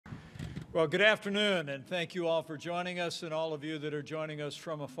Well, good afternoon, and thank you all for joining us and all of you that are joining us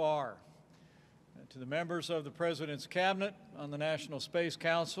from afar. To the members of the President's Cabinet on the National Space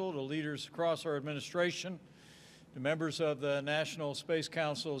Council, to leaders across our administration, to members of the National Space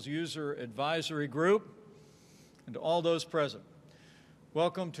Council's User Advisory Group, and to all those present,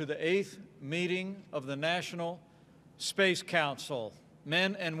 welcome to the 8th meeting of the National Space Council,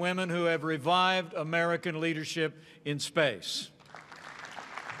 men and women who have revived American leadership in space.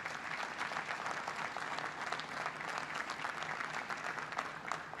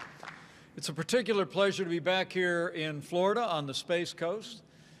 It's a particular pleasure to be back here in Florida on the Space Coast,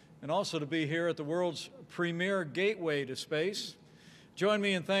 and also to be here at the world's premier gateway to space. Join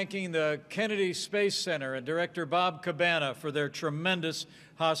me in thanking the Kennedy Space Center and Director Bob Cabana for their tremendous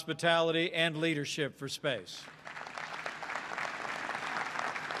hospitality and leadership for space.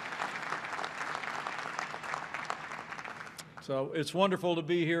 So it's wonderful to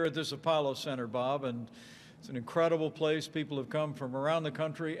be here at this Apollo Center, Bob, and it's an incredible place. People have come from around the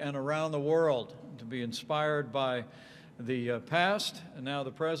country and around the world to be inspired by the past, and now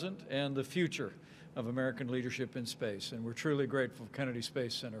the present, and the future of American leadership in space. And we're truly grateful to Kennedy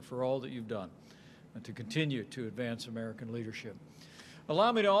Space Center for all that you've done and to continue to advance American leadership.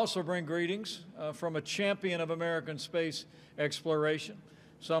 Allow me to also bring greetings from a champion of American space exploration,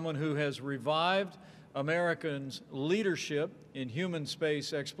 someone who has revived Americans' leadership in human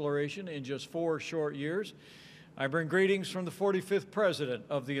space exploration in just 4 short years. I bring greetings from the 45th President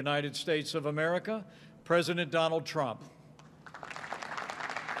of the United States of America, President Donald Trump.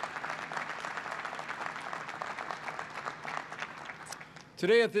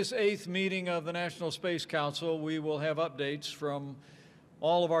 Today at this 8th meeting of the National Space Council, we will have updates from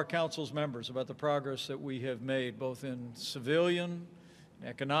all of our council's members about the progress that we have made, both in civilian,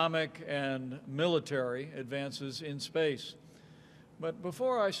 economic, and military advances in space. But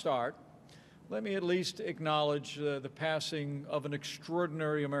before I start, let me at least acknowledge the passing of an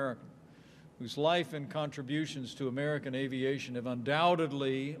extraordinary American whose life and contributions to American aviation have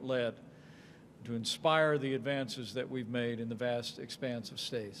undoubtedly led to inspire the advances that we've made in the vast expanse of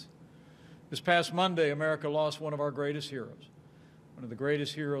space. This past Monday, America lost one of our greatest heroes, one of the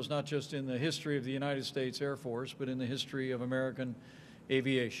greatest heroes not just in the history of the United States Air Force, but in the history of American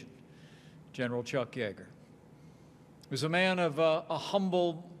aviation, General Chuck Yeager. He was a man of a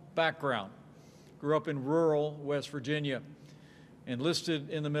humble background, grew up in rural West Virginia, enlisted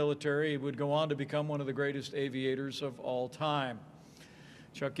in the military. He would go on to become one of the greatest aviators of all time.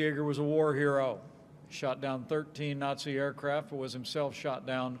 Chuck Yeager was a war hero. He shot down 13 Nazi aircraft, but was himself shot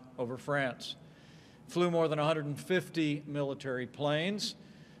down over France. Flew more than 150 military planes,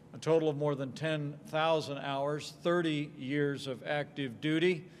 a total of more than 10,000 hours, 30 years of active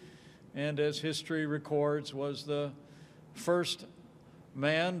duty, and as history records, was the first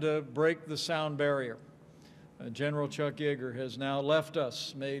man to break the sound barrier. General Chuck Yeager has now left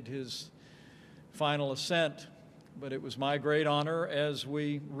us, made his final ascent, but it was my great honor as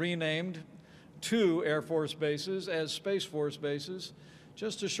we renamed 2 Air Force bases as Space Force bases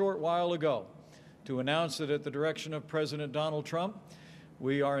just a short while ago to announce that at the direction of President Donald Trump,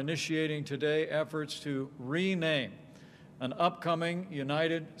 we are initiating today efforts to rename an upcoming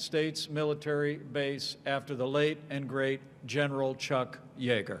United States military base after the late and great General Chuck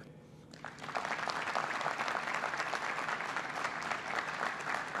Yeager.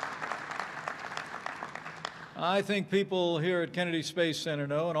 I think people here at Kennedy Space Center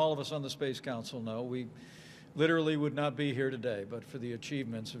know, and all of us on the Space Council know, we literally would not be here today but for the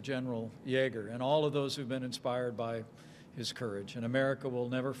achievements of General Yeager and all of those who've been inspired by his courage. And America will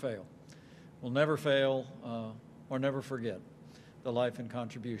never fail, or never forget the life and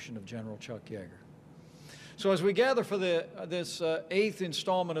contribution of General Chuck Yeager. So as we gather for this 8th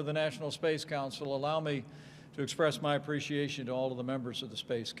installment of the National Space Council, allow me to express my appreciation to all of the members of the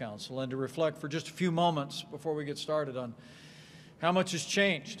Space Council and to reflect for just a few moments before we get started on how much has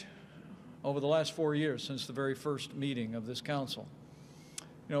changed over the last 4 years since the very first meeting of this council.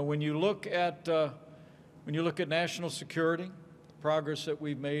 You know, when you look at national security, the progress that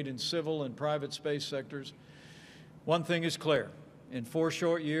we've made in civil and private space sectors, one thing is clear. In 4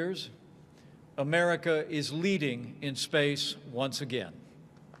 short years, America is leading in space once again.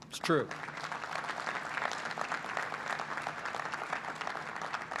 It's true.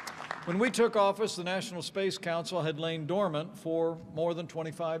 When we took office, the National Space Council had lain dormant for more than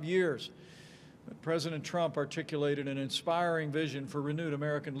 25 years. But President Trump articulated an inspiring vision for renewed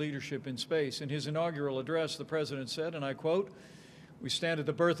American leadership in space. In his inaugural address, the President said, and I quote, "We stand at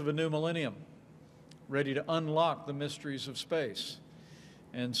the birth of a new millennium, ready to unlock the mysteries of space."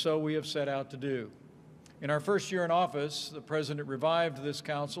 And so we have set out to do. In our first year in office, the President revived this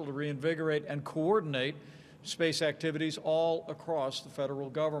council to reinvigorate and coordinate space activities all across the federal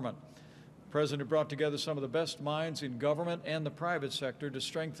government. The President brought together some of the best minds in government and the private sector to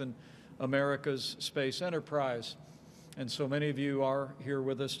strengthen America's space enterprise. And so many of you are here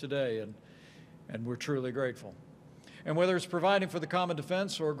with us today, and we're truly grateful. And whether it's providing for the common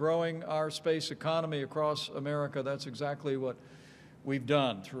defense or growing our space economy across America, that's exactly what we've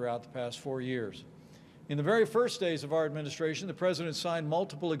done throughout the past 4 years. In the very first days of our administration, the President signed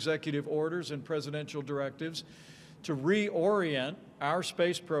multiple executive orders and presidential directives to reorient our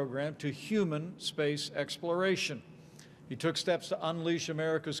space program to human space exploration. He took steps to unleash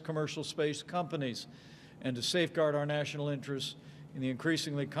America's commercial space companies and to safeguard our national interests in the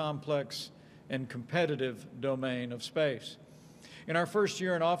increasingly complex and competitive domain of space. In our first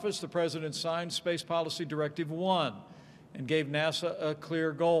year in office, the President signed Space Policy Directive 1 and gave NASA a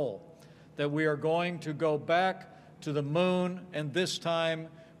clear goal, that we are going to go back to the moon, and this time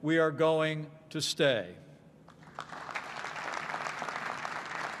we are going to stay.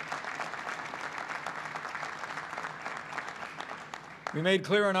 We made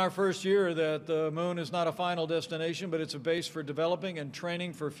clear in our first year that the moon is not a final destination, but it's a base for developing and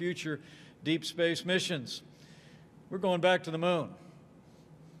training for future deep space missions. We're going back to the moon,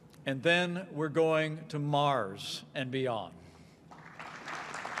 and then we're going to Mars and beyond.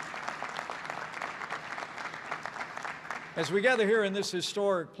 As we gather here in this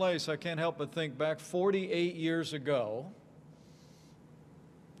historic place, I can't help but think back 48 years ago,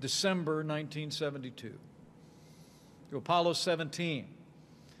 December 1972, to Apollo 17,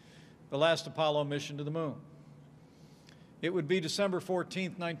 the last Apollo mission to the moon. It would be December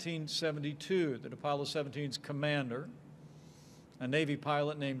 14th, 1972, that Apollo 17's commander, a Navy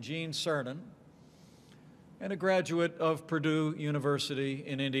pilot named Gene Cernan, and a graduate of Purdue University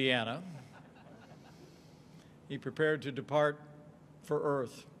in Indiana, he prepared to depart for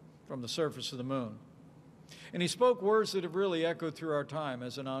Earth from the surface of the moon. And he spoke words that have really echoed through our time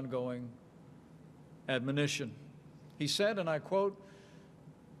as an ongoing admonition. He said, and I quote,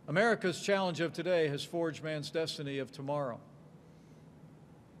 "America's challenge of today has forged man's destiny of tomorrow."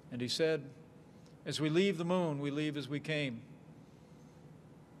 And he said, "As we leave the moon, we leave as we came.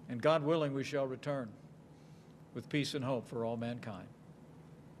 And God willing, we shall return with peace and hope for all mankind."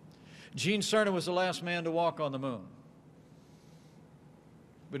 Gene Cernan was the last man to walk on the moon,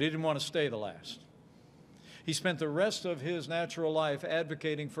 but he didn't want to stay the last. He spent the rest of his natural life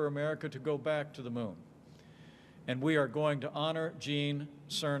advocating for America to go back to the moon. And we are going to honor Gene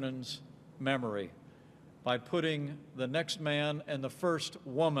Cernan's memory by putting the next man and the first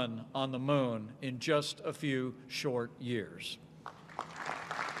woman on the moon in just a few short years.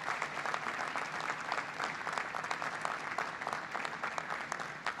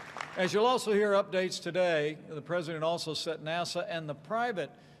 As you'll also hear updates today, the President also set NASA and the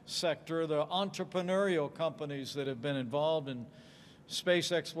private sector, the entrepreneurial companies that have been involved in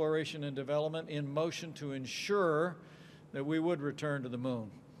space exploration and development, in motion to ensure that we would return to the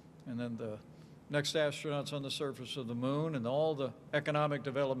moon. And then the next astronauts on the surface of the moon and all the economic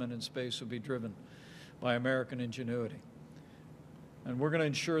development in space will be driven by American ingenuity. And we're going to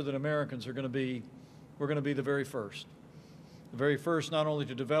ensure that Americans are going to be, we're going to be the very first. The very first not only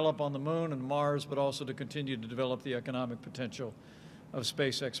to develop on the moon and Mars, but also to continue to develop the economic potential of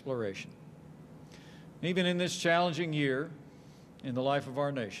space exploration. Even in this challenging year in the life of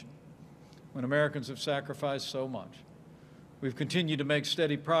our nation, when Americans have sacrificed so much, we've continued to make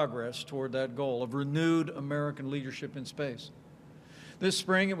steady progress toward that goal of renewed American leadership in space. This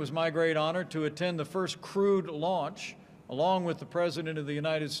spring, it was my great honor to attend the first crewed launch, along with the President of the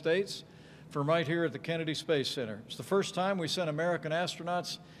United States, from right here at the Kennedy Space Center. It's the first time we sent American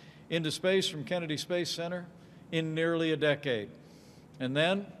astronauts into space from Kennedy Space Center in nearly a decade. And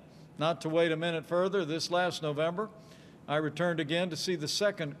then, not to wait a minute further, this last November, I returned again to see the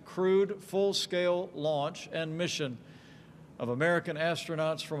second crewed full-scale launch and mission of American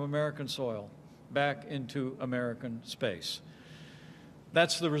astronauts from American soil back into American space.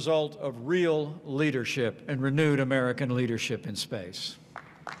 That's the result of real leadership and renewed American leadership in space.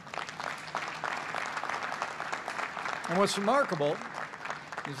 And what's remarkable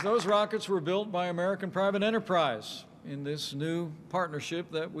is those rockets were built by American private enterprise in this new partnership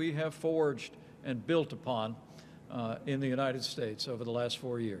that we have forged and built upon in the United States over the last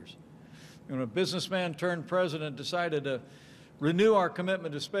 4 years. When a businessman turned president decided to renew our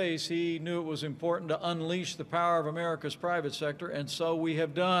commitment to space, he knew it was important to unleash the power of America's private sector, and so we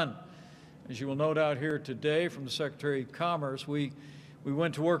have done. As you will note out here today from the Secretary of Commerce, we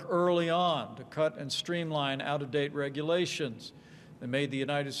went to work early on to cut and streamline out-of-date regulations that made the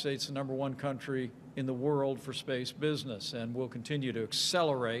United States the #1 country in the world for space business, and will continue to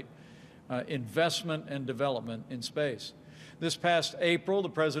accelerate investment and development in space. This past April, the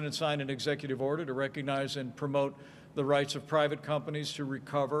President signed an executive order to recognize and promote the rights of private companies to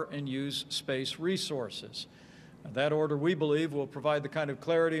recover and use space resources. That order, we believe, will provide the kind of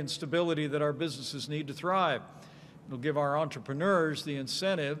clarity and stability that our businesses need to thrive. It will give our entrepreneurs the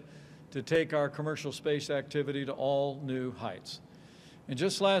incentive to take our commercial space activity to all new heights. And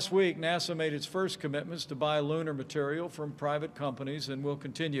just last week, NASA made its first commitments to buy lunar material from private companies, and will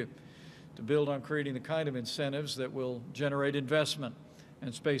continue to build on creating the kind of incentives that will generate investment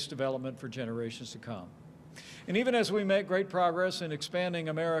and space development for generations to come. And even as we make great progress in expanding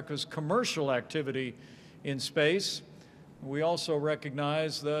America's commercial activity in space, we also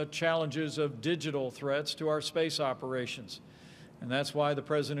recognize the challenges of digital threats to our space operations. And that's why the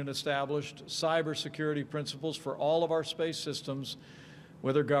President established cybersecurity principles for all of our space systems,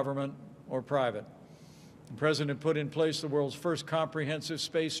 whether government or private. The President put in place the world's first comprehensive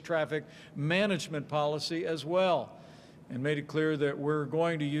space traffic management policy as well, and made it clear that we're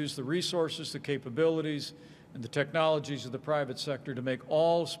going to use the resources, the capabilities, and the technologies of the private sector to make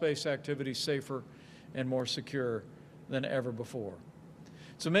all space activities safer and more secure than ever before.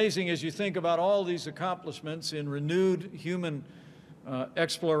 It's amazing as you think about all these accomplishments in renewed human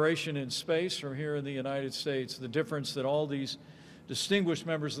exploration in space from here in the United States, the difference that all these distinguished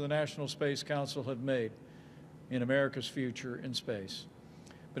members of the National Space Council have made in America's future in space.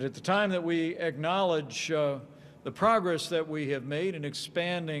 But at the time that we acknowledge the progress that we have made in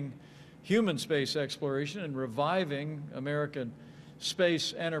expanding human space exploration and reviving American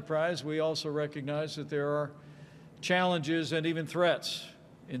space enterprise, we also recognize that there are challenges and even threats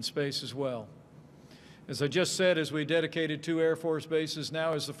in space as well. As I just said, as we dedicated 2 Air Force bases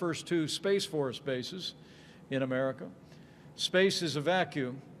now as the first 2 Space Force bases in America, space is a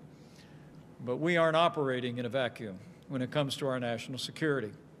vacuum, but we aren't operating in a vacuum when it comes to our national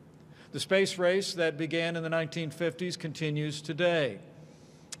security. The space race that began in the 1950s continues today.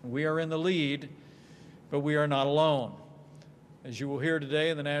 We are in the lead, but we are not alone. As you will hear today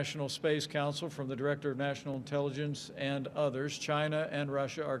in the National Space Council from the Director of National Intelligence and others, China and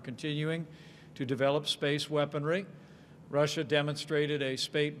Russia are continuing to develop space weaponry. Russia demonstrated a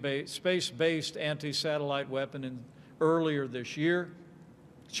space-based anti-satellite weapon earlier this year.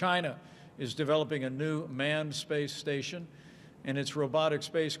 China is developing a new manned space station, and its robotic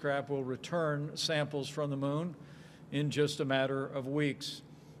spacecraft will return samples from the moon in just a matter of weeks.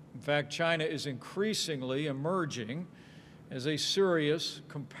 In fact, China is increasingly emerging as a serious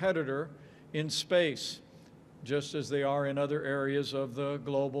competitor in space, just as they are in other areas of the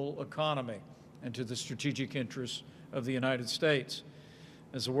global economy and to the strategic interests of the United States.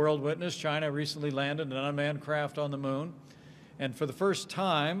 As the world witnessed, China recently landed an unmanned craft on the moon, and for the first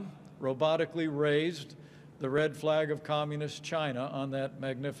time, robotically raised the red flag of communist China on that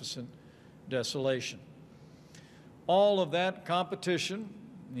magnificent desolation. All of that competition,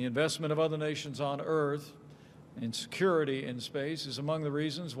 the investment of other nations on Earth, and security in space is among the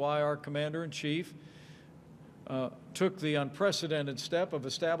reasons why our Commander-in-Chief took the unprecedented step of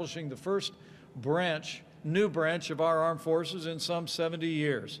establishing the first new branch of our armed forces in some 70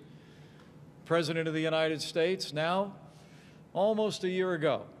 years. President of the United States, now almost a year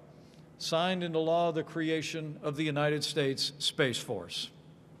ago, signed into law the creation of the United States Space Force.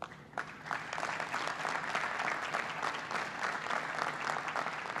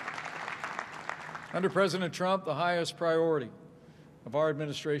 Under President Trump, the highest priority of our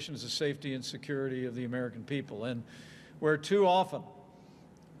administration is the safety and security of the American people. And where too often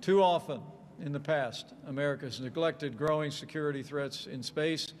in the past, America has neglected growing security threats in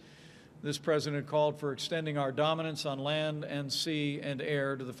space, this president called for extending our dominance on land and sea and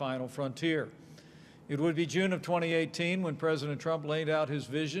air to the final frontier. It would be June of 2018 when President Trump laid out his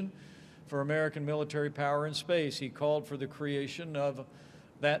vision for American military power in space. He called for the creation of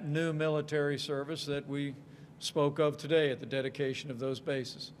that new military service that we spoke of today at the dedication of those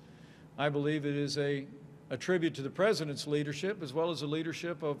bases. I believe it is a tribute to the President's leadership as well as the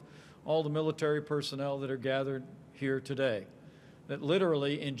leadership of all the military personnel that are gathered here today, that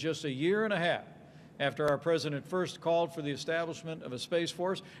literally in just a year and a half after our President first called for the establishment of a Space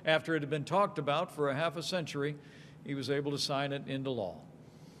Force, after it had been talked about for a half a century, he was able to sign it into law.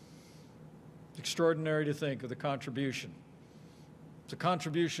 It's extraordinary to think of the contribution. It's a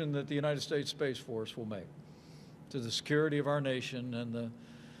contribution that the United States Space Force will make to the security of our nation and the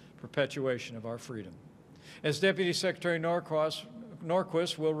perpetuation of our freedom. As Deputy Secretary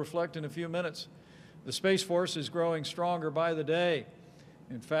Norquist will reflect in a few minutes, the Space Force is growing stronger by the day.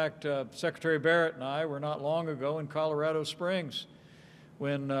 In fact, Secretary Barrett and I were not long ago in Colorado Springs,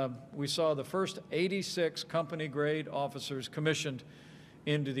 when we saw the first 86 company-grade officers commissioned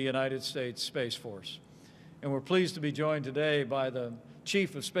into the United States Space Force. And we're pleased to be joined today by the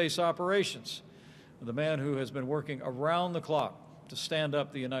Chief of Space Operations, the man who has been working around the clock to stand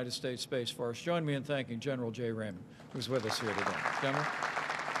up the United States Space Force. Join me in thanking General J. Raymond, who's with us here today. General.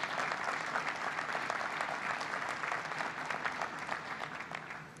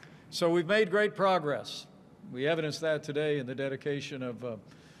 So we've made great progress. We evidenced that today in the dedication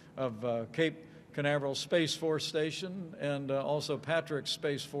of Cape Canaveral Space Force Station and also Patrick's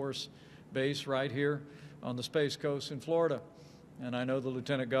Space Force Base right here on the Space Coast in Florida. And I know the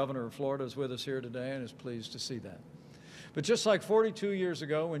Lieutenant Governor of Florida is with us here today and is pleased to see that. But just like 42 years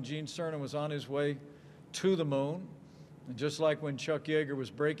ago when Gene Cernan was on his way to the moon, and just like when Chuck Yeager was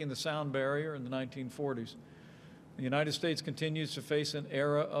breaking the sound barrier in the 1940s, the United States continues to face an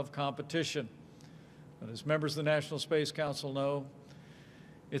era of competition. But as members of the National Space Council know,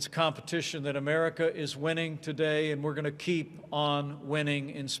 it's a competition that America is winning today, and we're going to keep on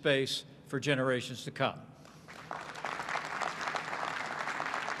winning in space for generations to come.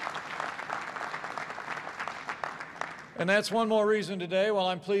 And that's one more reason today, while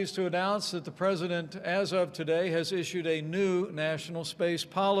I'm pleased to announce that the President, as of today, has issued a new national space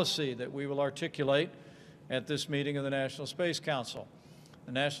policy that we will articulate at this meeting of the National Space Council.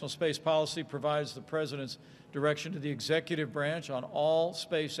 The National Space Policy provides the President's direction to the executive branch on all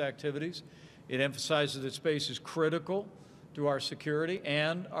space activities. It emphasizes that space is critical to our security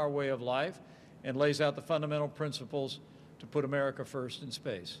and our way of life, and lays out the fundamental principles to put America first in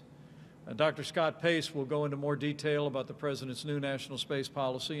space. Dr. Scott Pace will go into more detail about the President's new national space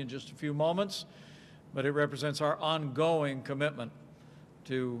policy in just a few moments, but it represents our ongoing commitment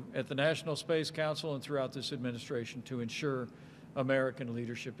to, at the National Space Council and throughout this administration, to ensure American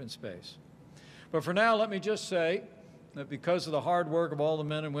leadership in space. But for now, let me just say that because of the hard work of all the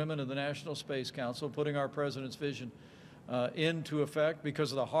men and women of the National Space Council putting our President's vision into effect,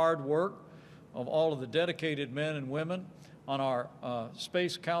 because of the hard work of all of the dedicated men and women on our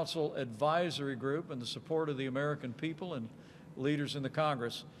Space Council Advisory Group and the support of the American people and leaders in the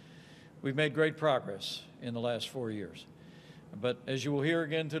Congress, we've made great progress in the last 4 years. But as you will hear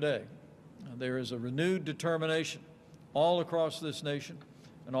again today, there is a renewed determination all across this nation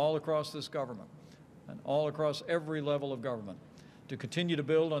and all across this government and all across every level of government to continue to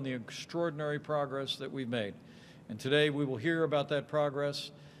build on the extraordinary progress that we've made. And today we will hear about that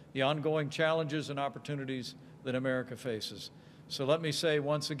progress, the ongoing challenges and opportunities that America faces. So let me say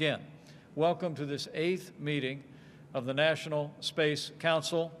once again, welcome to this 8th meeting of the National Space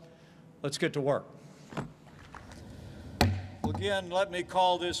Council. Let's get to work. Well, again, let me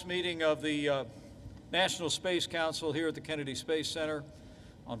call this meeting of the National Space Council here at the Kennedy Space Center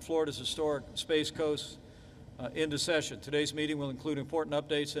on Florida's historic Space Coast into session. Today's meeting will include important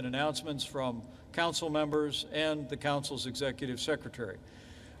updates and announcements from council members and the council's executive secretary.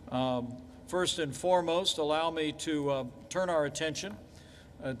 First and foremost, allow me to turn our attention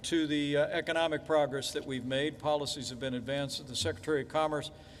to the economic progress that we've made. Policies have been advanced. The Secretary of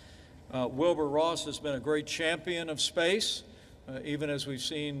Commerce, Wilbur Ross, has been a great champion of space, even as we've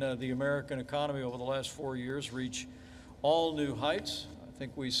seen the American economy over the last 4 years reach all new heights. I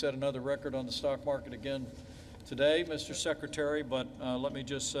think we set another record on the stock market again today, Mr. Secretary, but let me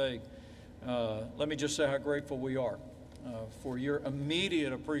just say how grateful we are for your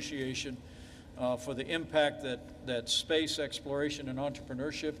immediate appreciation for the impact that space exploration and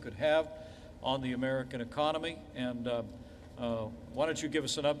entrepreneurship could have on the American economy. And why don't you give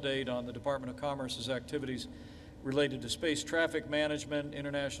us an update on the Department of Commerce's activities related to space traffic management,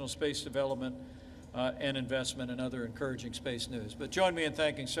 international space development, and investment, and other encouraging space news. But join me in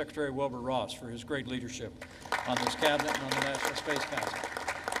thanking Secretary Wilbur Ross for his great leadership on this cabinet and on the National Space Council.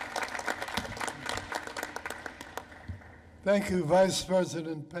 Thank you, Vice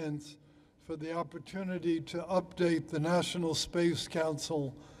President Pence, for the opportunity to update the National Space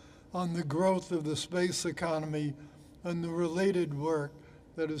Council on the growth of the space economy and the related work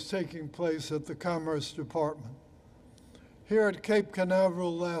that is taking place at the Commerce Department. Here at Cape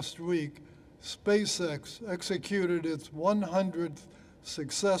Canaveral last week, SpaceX executed its 100th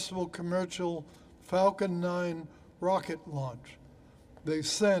successful commercial Falcon 9 rocket launch. They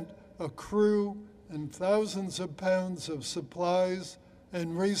sent a crew and thousands of pounds of supplies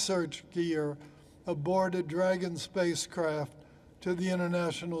and research gear aboard a Dragon spacecraft to the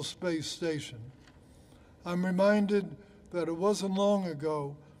International Space Station. I'm reminded that it wasn't long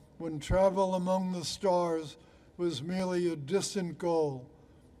ago when travel among the stars was merely a distant goal,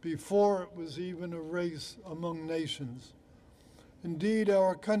 before it was even a race among nations. Indeed,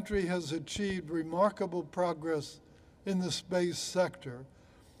 our country has achieved remarkable progress in the space sector,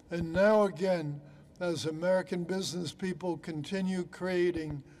 and now again as American business people continue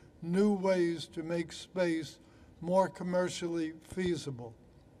creating new ways to make space more commercially feasible.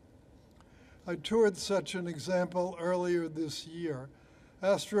 I toured such an example earlier this year,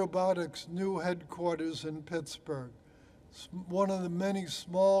 Astrobotic's new headquarters in Pittsburgh, one of the many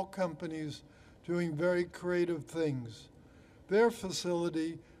small companies doing very creative things. Their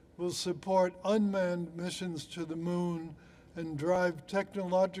facility will support unmanned missions to the moon and drive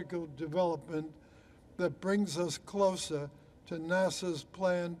technological development that brings us closer to NASA's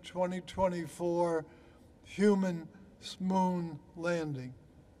planned 2024 human moon landing.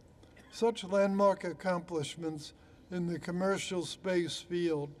 Such landmark accomplishments in the commercial space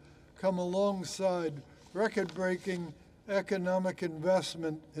field come alongside record-breaking economic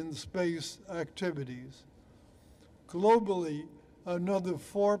investment in space activities. Globally, another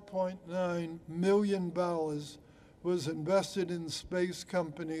 $4.9 million was invested in space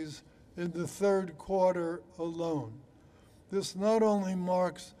companies in the third quarter alone. This not only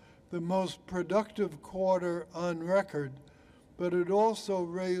marks the most productive quarter on record, but it also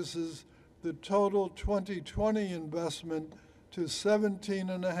raises the total 2020 investment to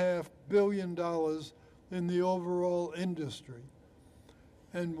 $17.5 billion in the overall industry.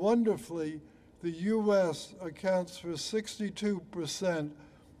 And wonderfully, the U.S. accounts for 62%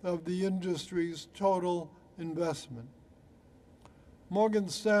 of the industry's total investment. Morgan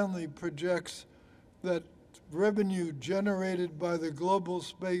Stanley projects that revenue generated by the global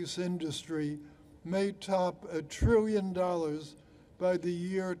space industry may top $1 trillion by the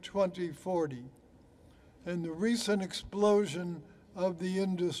year 2040. And the recent explosion of the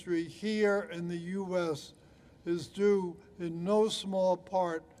industry here in the U.S. is due in no small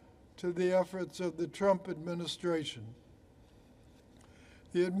part to the efforts of the Trump administration.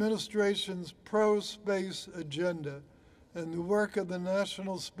 The administration's pro-space agenda and the work of the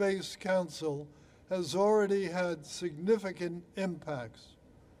National Space Council has already had significant impacts.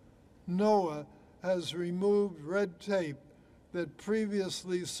 NOAA has removed red tape that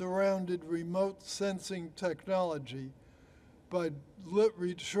previously surrounded remote sensing technology by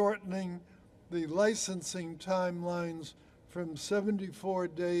shortening the licensing timelines from 74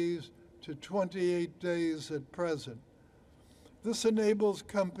 days to 28 days at present. This enables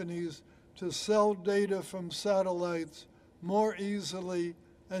companies to sell data from satellites more easily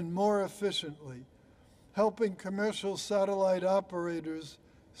and more efficiently, helping commercial satellite operators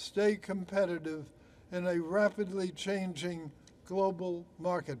stay competitive in a rapidly changing global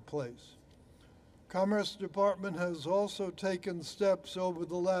marketplace. Commerce Department has also taken steps over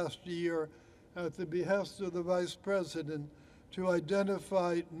the last year at the behest of the Vice President to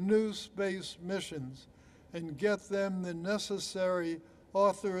identify new space missions and get them the necessary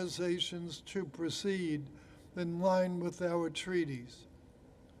authorizations to proceed in line with our treaties.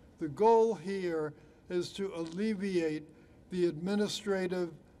 The goal here is to alleviate the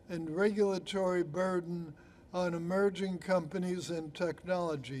administrative and regulatory burden on emerging companies and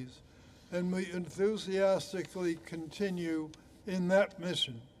technologies, and we enthusiastically continue in that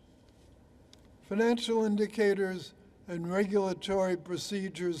mission. Financial indicators and regulatory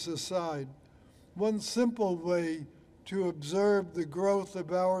procedures aside, one simple way to observe the growth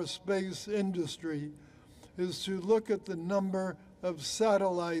of our space industry is to look at the number of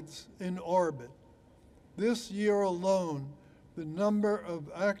satellites in orbit. This year alone, the number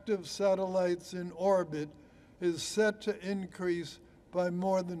of active satellites in orbit is set to increase by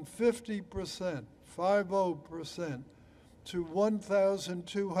more than 50%, 50%, to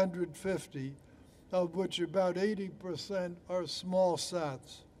 1,250, of which about 80% are small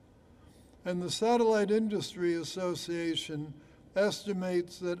sats. And the Satellite Industry Association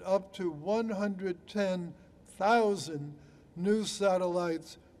estimates that up to 110,000 new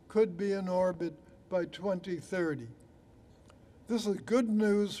satellites could be in orbit by 2030. This is good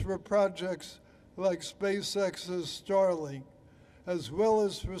news for projects like SpaceX's Starlink, as well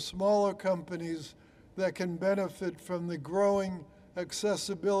as for smaller companies that can benefit from the growing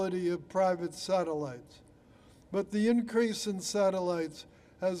accessibility of private satellites. But the increase in satellites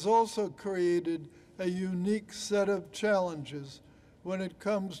has also created a unique set of challenges when it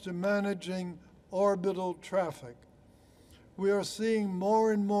comes to managing orbital traffic. We are seeing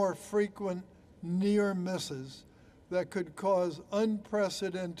more and more frequent near misses that could cause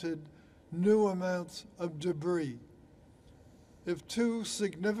unprecedented new amounts of debris. If two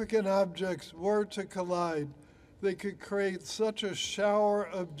significant objects were to collide, they could create such a shower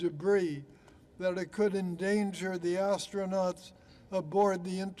of debris that it could endanger the astronauts aboard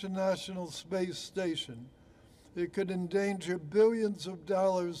the International Space Station. It could endanger billions of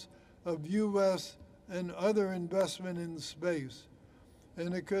dollars of U.S. and other investment in space.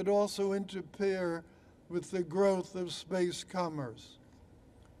 and it could also interfere with the growth of space commerce.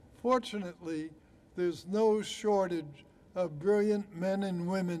 Fortunately, there's no shortage of brilliant men and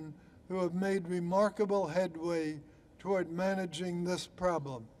women who have made remarkable headway toward managing this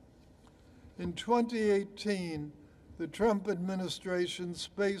problem. In 2018, the Trump administration's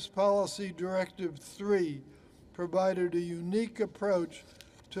Space Policy Directive 3 provided a unique approach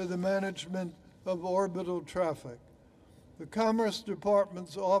to the management of orbital traffic. The Commerce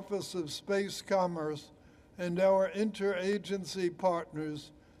Department's Office of Space Commerce and our interagency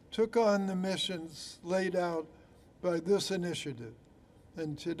partners took on the missions laid out by this initiative.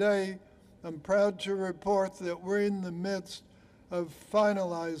 And today, I'm proud to report that we're in the midst of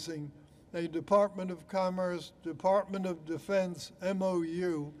finalizing a Department of Commerce, Department of Defense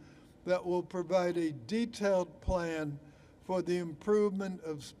MOU that will provide a detailed plan for the improvement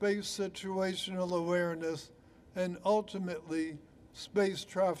of space situational awareness and ultimately space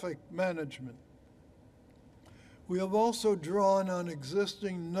traffic management. We have also drawn on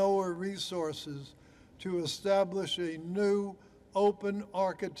existing NOAA resources to establish a new open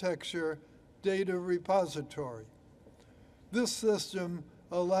architecture data repository. This system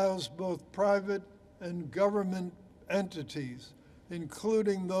allows both private and government entities,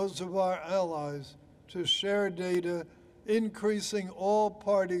 including those of our allies, to share data, increasing all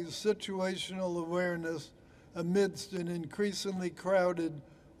parties' situational awareness amidst an increasingly crowded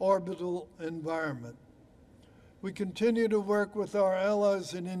orbital environment. We continue to work with our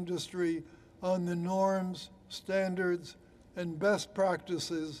allies in industry on the norms, standards, and best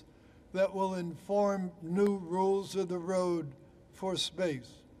practices that will inform new rules of the road for space.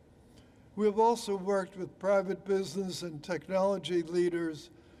 We have also worked with private business and technology leaders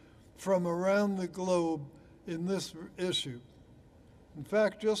from around the globe in this issue. In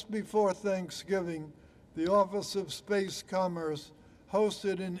fact, just before Thanksgiving, the Office of Space Commerce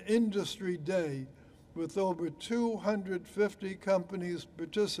hosted an industry day with over 250 companies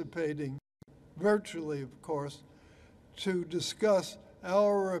participating, virtually of course, to discuss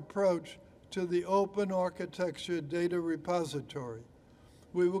our approach to the open architecture data repository.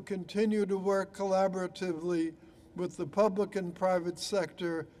 We will continue to work collaboratively with the public and private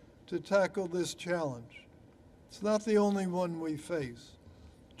sector to tackle this challenge. It's not the only one we face.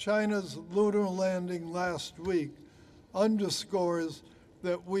 China's lunar landing last week underscores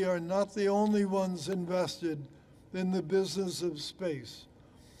that we are not the only ones invested in the business of space.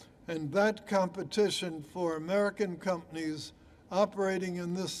 And that competition for American companies operating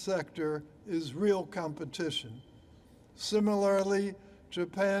in this sector is real competition. Similarly,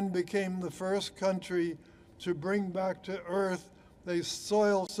 Japan became the first country to bring back to Earth a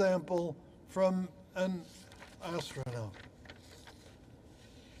soil sample from an astronaut.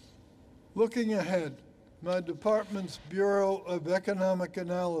 Looking ahead, my department's Bureau of Economic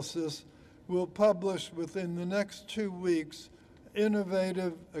Analysis will publish within the next 2 weeks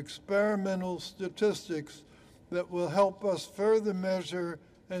innovative experimental statistics that will help us further measure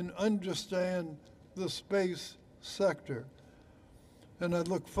and understand the space sector. And I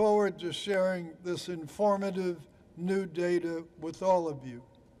look forward to sharing this informative new data with all of you.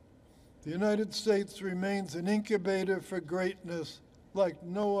 The United States remains an incubator for greatness like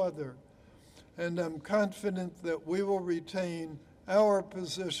no other, and I'm confident that we will retain our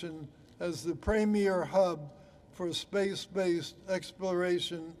position as the premier hub for space-based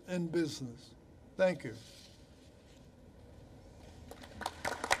exploration and business. Thank you.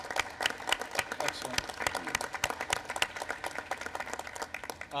 Excellent.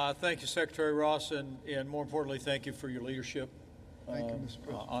 Thank you, Secretary Ross, and more importantly, thank you for your leadership Thank you, Mr.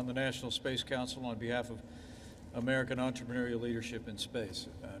 President. On the National Space Council on behalf of American entrepreneurial leadership in space.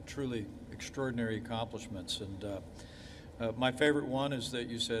 Truly extraordinary accomplishments. And my favorite one is that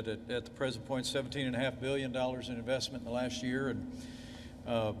you said at the present point, $17.5 billion in investment in the last year, and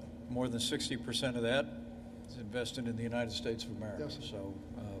more than 60% of that is invested in the United States of America. Yes, sir. So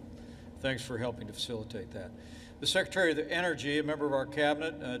thanks for helping to facilitate that. The Secretary of Energy, a member of our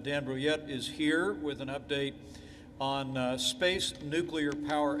cabinet, Dan Brouillette, is here with an update on space nuclear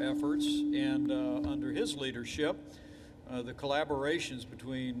power efforts, and under his leadership, the collaborations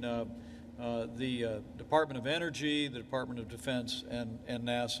between the Department of Energy, the Department of Defense, and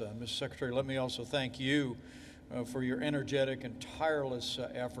NASA. And Mr. Secretary, let me also thank you for your energetic and tireless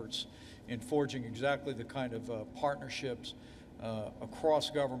efforts in forging exactly the kind of partnerships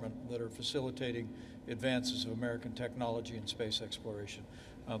across government that are facilitating advances of American technology and space exploration.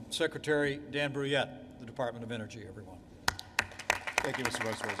 Secretary Dan Brouillette, the Department of Energy, everyone. Thank you, Mr.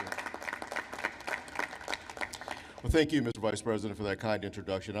 Vice President. Well, thank you, Mr. Vice President, for that kind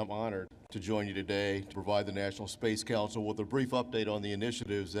introduction. I'm honored to join you today to provide the National Space Council with a brief update on the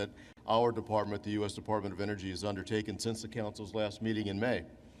initiatives that our department, the U.S. Department of Energy, has undertaken since the Council's last meeting in May.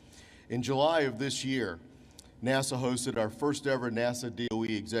 In July of this year, NASA hosted our first ever NASA DOE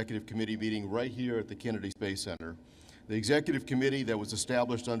Executive Committee meeting right here at the Kennedy Space Center. The Executive Committee that was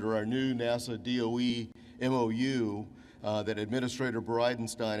established under our new NASA DOE MOU that Administrator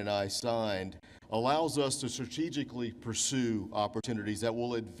Bridenstine and I signed allows us to strategically pursue opportunities that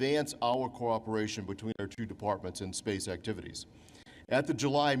will advance our cooperation between our two departments in space activities. At that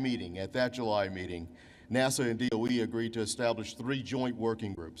July meeting, NASA and DOE agreed to establish 3 joint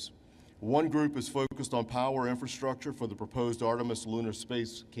working groups. One group is focused on power infrastructure for the proposed Artemis Lunar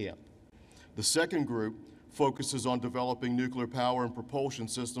Space Camp. The second group focuses on developing nuclear power and propulsion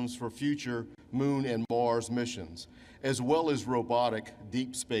systems for future Moon and Mars missions, as well as robotic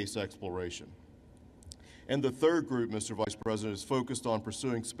deep space exploration. And the third group, Mr. Vice President, is focused on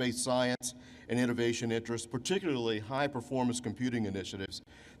pursuing space science and innovation interests, particularly high-performance computing initiatives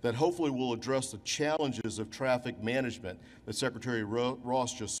that hopefully will address the challenges of traffic management that Secretary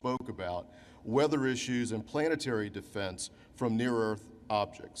Ross just spoke about, weather issues, and planetary defense from near-Earth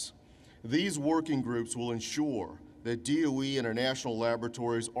objects. These working groups will ensure that DOE and our national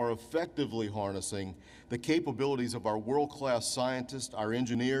laboratories are effectively harnessing the capabilities of our world-class scientists, our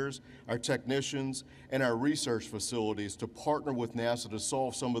engineers, our technicians, and our research facilities to partner with NASA to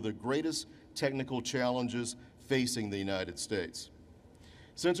solve some of the greatest technical challenges facing the United States.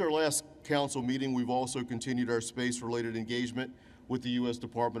 Since our last council meeting, we've also continued our space-related engagement with the U.S.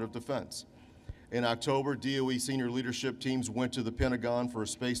 Department of Defense. In October, DOE senior leadership teams went to the Pentagon for a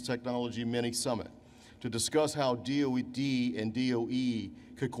space technology mini-summit to discuss how DOD and DOE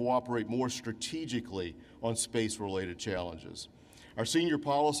could cooperate more strategically on space-related challenges. Our senior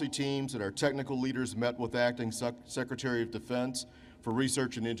policy teams and our technical leaders met with Acting Secretary of Defense for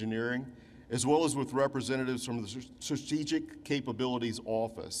Research and Engineering, as well as with representatives from the Strategic Capabilities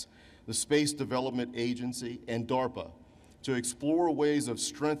Office, the Space Development Agency, and DARPA to explore ways of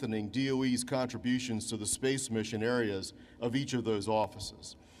strengthening DOE's contributions to the space mission areas of each of those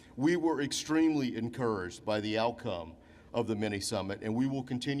offices. We were extremely encouraged by the outcome of the mini-summit, and we will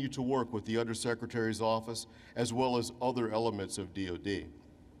continue to work with the Undersecretary's office as well as other elements of DOD.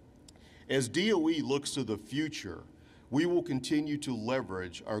 As DOE looks to the future, we will continue to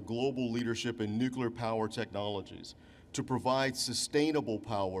leverage our global leadership in nuclear power technologies to provide sustainable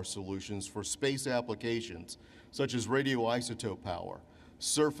power solutions for space applications such as radioisotope power,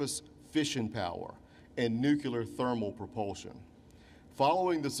 surface fission power, and nuclear thermal propulsion.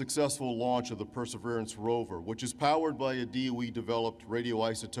 Following the successful launch of the Perseverance rover, which is powered by a DOE-developed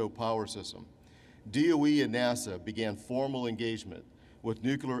radioisotope power system, DOE and NASA began formal engagement with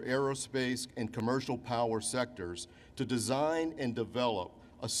nuclear aerospace and commercial power sectors to design and develop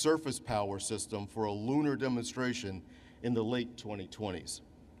a surface power system for a lunar demonstration in the late 2020s.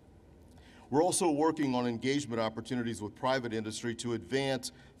 We're also working on engagement opportunities with private industry to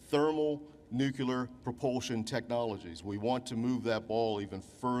advance thermal nuclear propulsion technologies. We want to move that ball even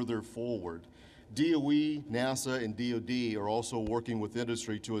further forward. DOE, NASA, and DOD are also working with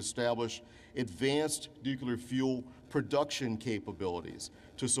industry to establish advanced nuclear fuel production capabilities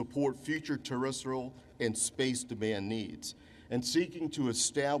to support future terrestrial and space demand needs, and seeking to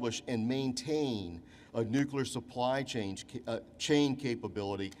establish and maintain a nuclear supply chain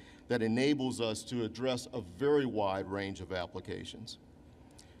capability that enables us to address a very wide range of applications.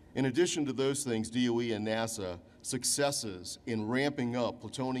 In addition to those things, DOE and NASA successes in ramping up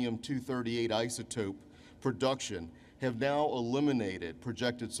plutonium-238 isotope production have now eliminated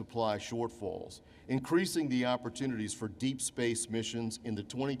projected supply shortfalls, increasing the opportunities for deep space missions in the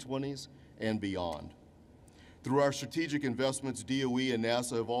 2020s and beyond. Through our strategic investments, DOE and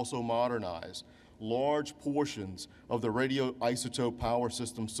NASA have also modernized large portions of the radioisotope power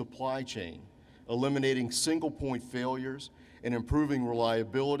system supply chain, eliminating single-point failures and improving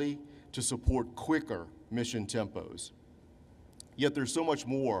reliability to support quicker mission tempos. Yet there's so much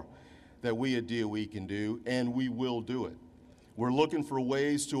more that we at DOE can do, and we will do it. We're looking for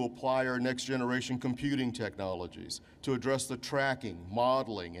ways to apply our next-generation computing technologies to address the tracking,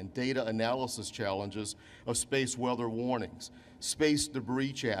 modeling, and data analysis challenges of space weather warnings, space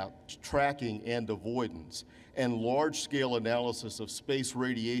debris tracking and avoidance, and large-scale analysis of space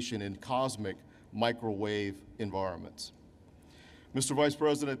radiation in cosmic microwave environments. Mr. Vice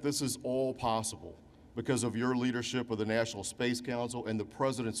President, this is all possible because of your leadership of the National Space Council and the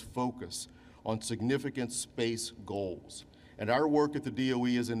President's focus on significant space goals. And our work at the DOE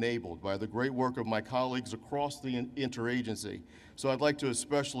is enabled by the great work of my colleagues across the interagency. So I'd like to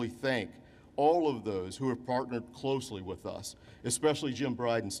especially thank all of those who have partnered closely with us, especially Jim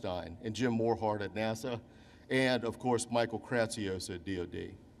Bridenstine and Jim Morhart at NASA, and of course, Michael Kratsios at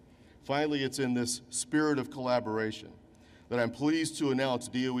DoD. Finally, it's in this spirit of collaboration that I'm pleased to announce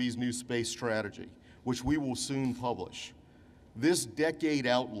DOE's new space strategy, which we will soon publish. This decade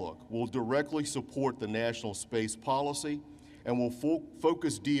outlook will directly support the national space policy and will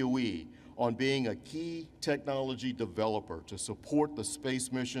focus DOE on being a key technology developer to support the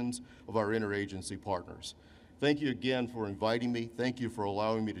space missions of our interagency partners. Thank you again for inviting me. Thank you for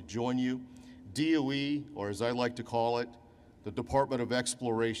allowing me to join you. DOE, or as I like to call it, the Department of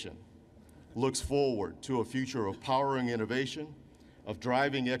Exploration, looks forward to a future of powering innovation, of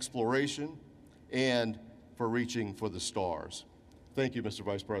driving exploration, and for reaching for the stars. Thank you, Mr.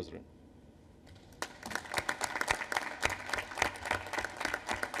 Vice President.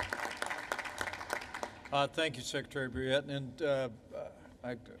 Thank you, Secretary Briette, and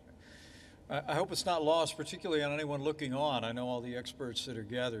I hope it's not lost, particularly on anyone looking on. I know all the experts that are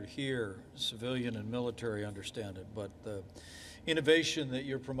gathered here, civilian and military, understand it, but the innovation that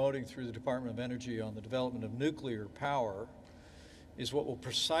you're promoting through the Department of Energy on the development of nuclear power is what will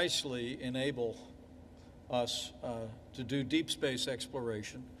precisely enable us to do deep space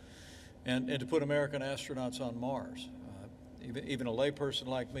exploration and to put American astronauts on Mars. Even a layperson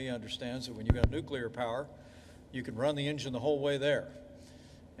like me understands that when you've got nuclear power, you can run the engine the whole way there.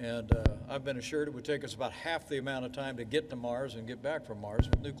 And I've been assured it would take us about half the amount of time to get to Mars and get back from Mars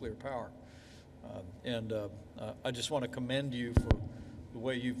with nuclear power. I just want to commend you for the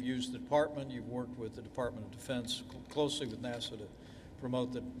way you've used the department. You've worked with the Department of Defense closely with NASA to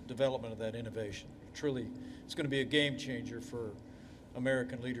promote the development of that innovation. Truly, it's going to be a game changer for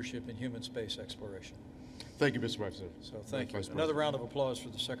American leadership in human space exploration. Thank you, Mr. Vice President. So thank you. Another round of applause for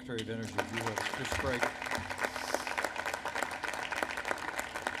the Secretary of Energy. Just great.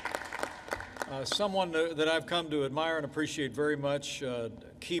 Someone that I've come to admire and appreciate very much, a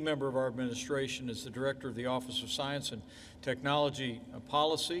key member of our administration, is the Director of the Office of Science and Technology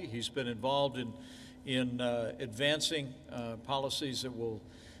Policy. He's been involved in advancing policies that will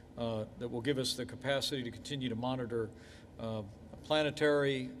give us the capacity to continue to monitor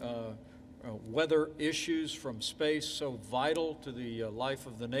planetary weather issues from space, so vital to the life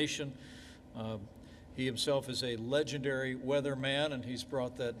of the nation. He himself is a legendary weatherman, and he's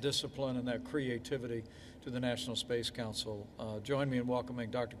brought that discipline and that creativity to the National Space Council. Join me in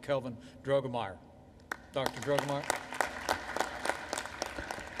welcoming Dr. Kelvin Drogemeyer. Dr. Drogemeyer.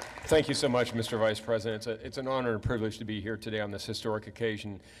 Thank you so much, Mr. Vice President. It's an honor and privilege to be here today on this historic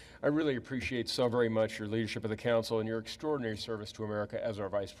occasion. I really appreciate so very much your leadership of the Council and your extraordinary service to America as our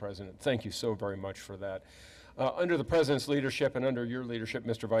Vice President. Thank you so very much for that. Under the President's leadership and under your leadership,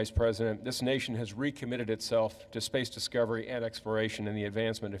 Mr. Vice President, this nation has recommitted itself to space discovery and exploration and the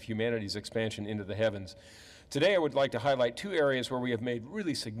advancement of humanity's expansion into the heavens. Today, I would like to highlight two areas where we have made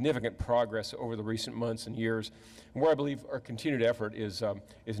really significant progress over the recent months and years, and where I believe our continued effort is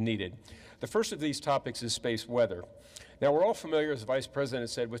needed. The first of these topics is space weather. Now, we're all familiar, as the Vice President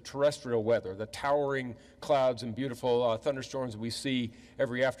said, with terrestrial weather, the towering clouds and beautiful thunderstorms we see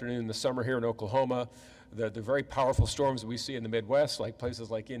every afternoon in the summer here in Oklahoma, the very powerful storms that we see in the Midwest, like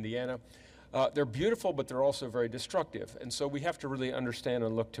places like Indiana. They're beautiful, but they're also very destructive, and so we have to really understand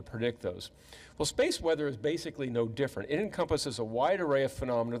and look to predict those. Well, space weather is basically no different. It encompasses a wide array of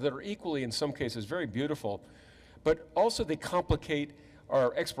phenomena that are equally, in some cases, very beautiful, but also they complicate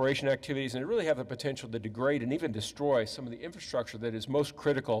our exploration activities, and they really have the potential to degrade and even destroy some of the infrastructure that is most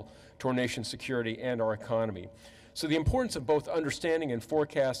critical to our nation's security and our economy. So the importance of both understanding and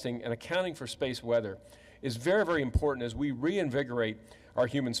forecasting and accounting for space weather is very, very important as we reinvigorate our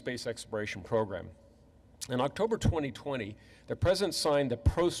human space exploration program. In October 2020, the President signed the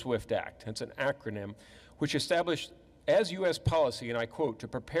ProSwift Act, it's an acronym, which established as U.S. policy, and I quote, to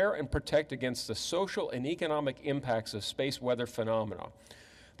prepare and protect against the social and economic impacts of space weather phenomena.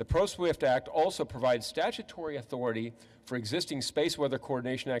 The ProSwift Act also provides statutory authority for existing space weather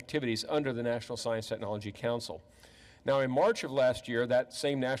coordination activities under the National Science Technology Council. Now, in March of last year, that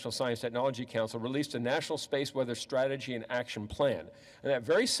same National Science Technology Council released a National Space Weather Strategy and Action Plan. And that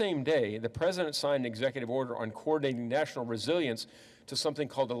very same day, the President signed an executive order on coordinating national resilience to something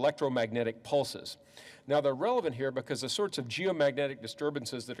called electromagnetic pulses. Now, they're relevant here because the sorts of geomagnetic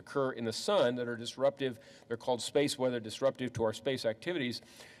disturbances that occur in the sun that are disruptive, they're called space weather, disruptive to our space activities.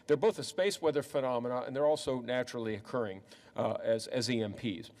 They're both a space weather phenomena, and they're also naturally occurring as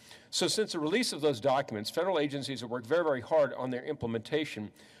EMPs. So since the release of those documents, federal agencies have worked very, very hard on their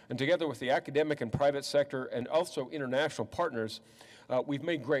implementation, and together with the academic and private sector and also international partners, we've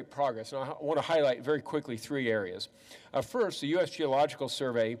made great progress. And I want to highlight very quickly 3 areas. First, the U.S. Geological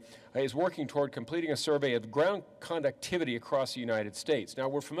Survey is working toward completing a survey of ground conductivity across the United States. Now,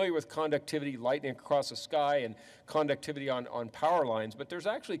 we're familiar with conductivity, lightning across the sky, and conductivity on power lines, but there's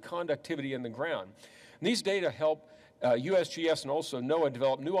actually conductivity in the ground. And these data help USGS and also NOAA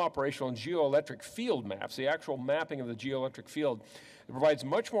develop new operational and geoelectric field maps, the actual mapping of the geoelectric field. It provides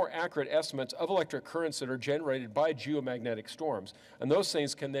much more accurate estimates of electric currents that are generated by geomagnetic storms. And those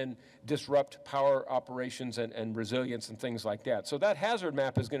things can then disrupt power operations and resilience and things like that. So that hazard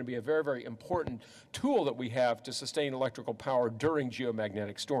map is going to be a very, very important tool that we have to sustain electrical power during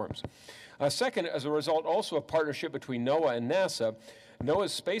geomagnetic storms. Second, as a result also of partnership between NOAA and NASA,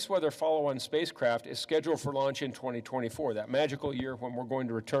 NOAA's Space Weather Follow-On spacecraft is scheduled for launch in 2024, that magical year when we're going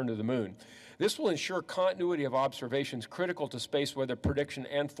to return to the moon. This will ensure continuity of observations critical to space weather prediction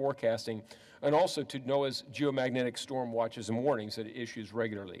and forecasting, and also to NOAA's geomagnetic storm watches and warnings that it issues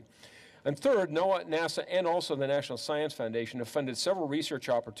regularly. And third, NOAA, NASA, and also the National Science Foundation have funded several research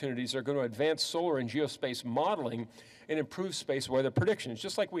opportunities that are going to advance solar and geospace modeling and improve space weather predictions.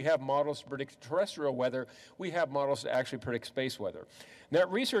 Just like we have models to predict terrestrial weather, we have models to actually predict space weather. And that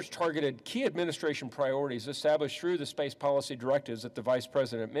research targeted key administration priorities established through the space policy directives that the Vice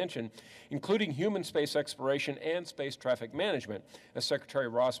President mentioned, including human space exploration and space traffic management, as Secretary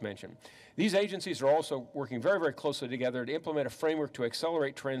Ross mentioned. These agencies are also working very, very closely together to implement a framework to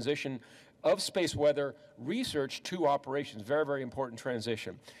accelerate transition of space weather research to operations, very, very important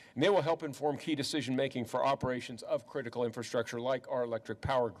transition. And they will help inform key decision-making for operations of critical infrastructure like our electric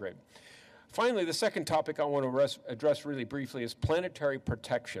power grid. Finally, the second topic I want to address really briefly is planetary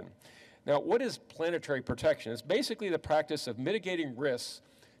protection. Now, what is planetary protection? It's basically the practice of mitigating risks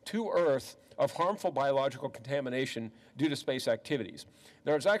to Earth of harmful biological contamination due to space activities.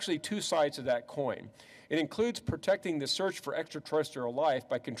 There's actually 2 sides of that coin. It includes protecting the search for extraterrestrial life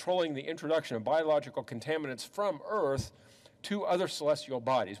by controlling the introduction of biological contaminants from Earth to other celestial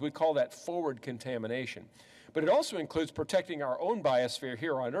bodies. We call that forward contamination. But it also includes protecting our own biosphere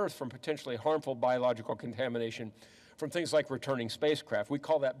here on Earth from potentially harmful biological contamination from things like returning spacecraft. We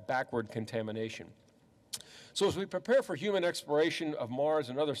call that backward contamination. So as we prepare for human exploration of Mars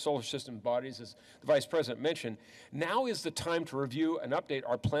and other solar system bodies, as the Vice President mentioned, now is the time to review and update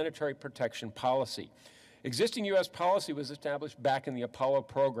our planetary protection policy. Existing U.S. policy was established back in the Apollo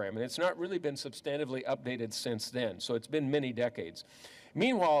program, and it's not really been substantively updated since then, so it's been many decades.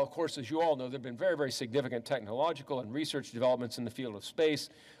 Meanwhile, of course, as you all know, there have been very, very significant technological and research developments in the field of space,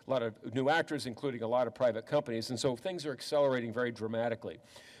 a lot of new actors, including a lot of private companies, and so things are accelerating very dramatically.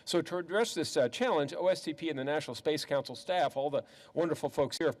 So to address this challenge, OSTP and the National Space Council staff, all the wonderful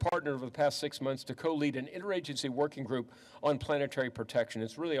folks here, have partnered over the past 6 months to co-lead an interagency working group on planetary protection.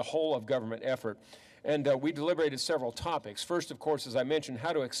 It's really a whole-of-government effort. And we deliberated several topics. First, of course, as I mentioned,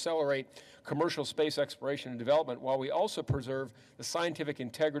 how to accelerate commercial space exploration and development while we also preserve the scientific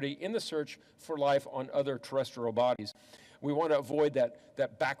integrity in the search for life on other terrestrial bodies. We want to avoid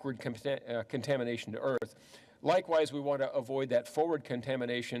that backward contamination to Earth. Likewise, we want to avoid that forward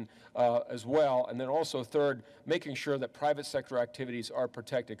contamination as well. And then also, third, making sure that private sector activities are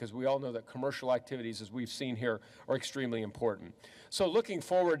protected, because we all know that commercial activities, as we've seen here, are extremely important. So looking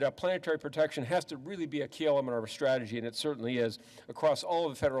forward, planetary protection has to really be a key element of our strategy, and it certainly is, across all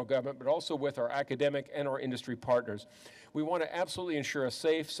of the federal government, but also with our academic and our industry partners. We want to absolutely ensure a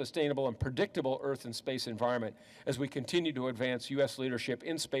safe, sustainable, and predictable Earth and space environment as we continue to advance U.S. leadership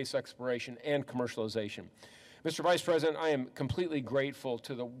in space exploration and commercialization. Mr. Vice President, I am completely grateful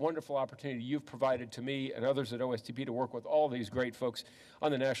to the wonderful opportunity you've provided to me and others at OSTP to work with all these great folks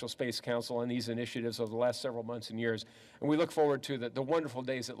on the National Space Council on these initiatives over the last several months and years. And we look forward to the wonderful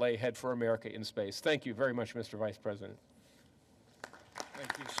days that lay ahead for America in space. Thank you very much, Mr. Vice President.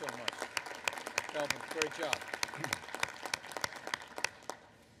 Thank you so much. Calvin, great job.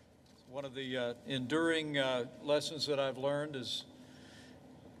 One of the enduring lessons that I've learned as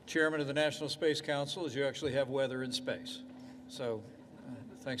Chairman of the National Space Council is you actually have weather in space. So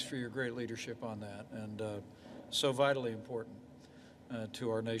thanks for your great leadership on that, and so vitally important to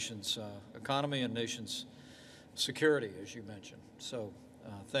our nation's economy and nation's security, as you mentioned. So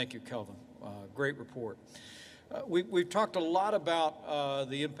thank you, Kelvin. Great report. We've talked a lot about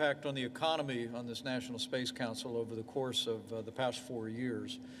the impact on the economy on this National Space Council over the course of the past 4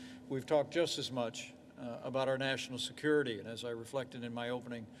 years. We've talked just as much about our national security, and as I reflected in my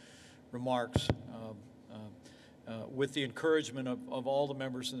opening remarks, with the encouragement of all the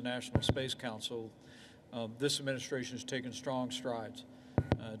members of the National Space Council, this administration has taken strong strides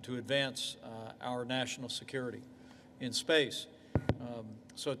to advance our national security in space.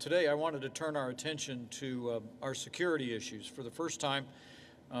 So today I wanted to turn our attention to our security issues. For the first time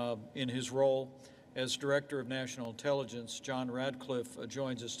in his role as Director of National Intelligence, John Radcliffe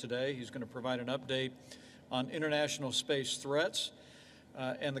joins us today. He's going to provide an update on international space threats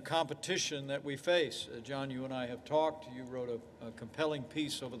and the competition that we face. John, you and I have talked. You wrote a compelling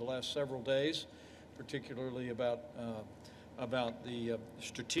piece over the last several days, particularly about the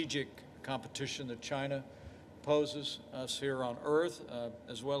strategic competition that China poses us here on Earth,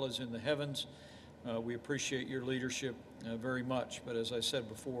 as well as in the heavens. We appreciate your leadership very much. But as I said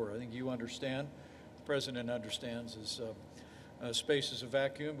before, I think you understand, the President understands, space is a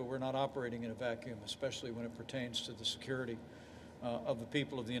vacuum, but we're not operating in a vacuum, especially when it pertains to the security of the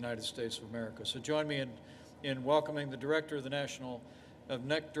people of the United States of America. So join me in welcoming the Director of National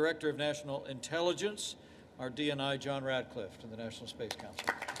Intelligence, our DNI, John Radcliffe, to the National Space Council.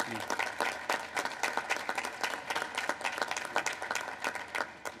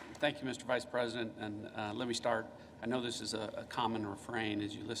 Thank you, Mr. Vice President, and let me start. I know this is a common refrain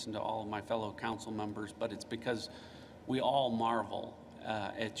as you listen to all of my fellow council members, but it's because we all marvel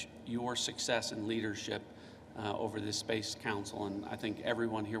at your success and leadership over this Space Council, and I think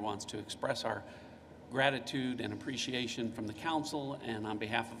everyone here wants to express our gratitude and appreciation from the Council and on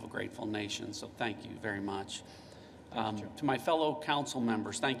behalf of a grateful nation, so thank you very much. To my fellow council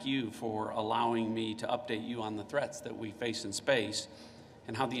members, thank you for allowing me to update you on the threats that we face in space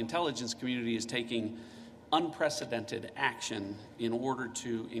and how the intelligence community is taking unprecedented action in order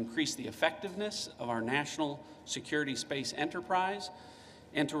to increase the effectiveness of our national security space enterprise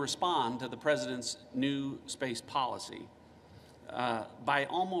and to respond to the President's new space policy. By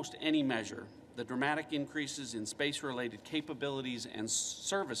almost any measure, the dramatic increases in space-related capabilities and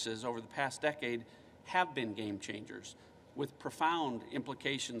services over the past decade have been game changers with profound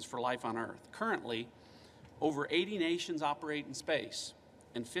implications for life on Earth. Currently, over 80 nations operate in space,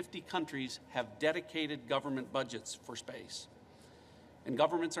 and 50 countries have dedicated government budgets for space. And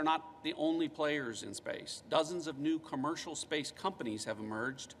governments are not the only players in space. Dozens of new commercial space companies have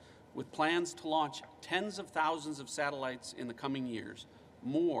emerged with plans to launch tens of thousands of satellites in the coming years,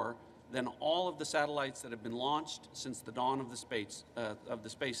 more than all of the satellites that have been launched since the dawn of the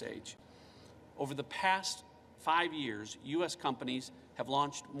space age. Over the past 5 years, U.S. companies have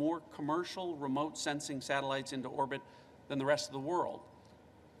launched more commercial remote sensing satellites into orbit than the rest of the world.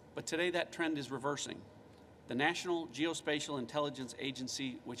 But today that trend is reversing. The National Geospatial-Intelligence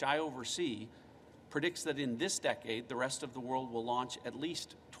Agency, which I oversee, predicts that in this decade, the rest of the world will launch at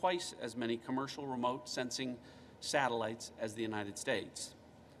least twice as many commercial remote sensing satellites as the United States.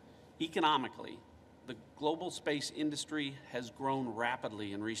 Economically, the global space industry has grown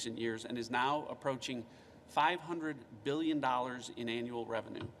rapidly in recent years and is now approaching $500 billion in annual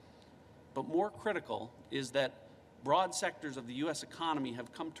revenue. But more critical is that broad sectors of the U.S. economy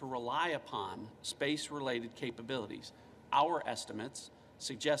have come to rely upon space-related capabilities. Our estimates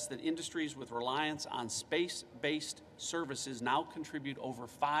suggest that industries with reliance on space-based services now contribute over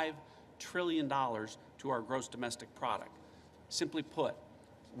 $5 trillion to our gross domestic product. Simply put,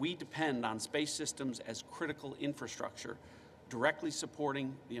 we depend on space systems as critical infrastructure, directly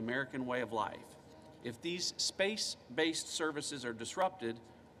supporting the American way of life. If these space-based services are disrupted,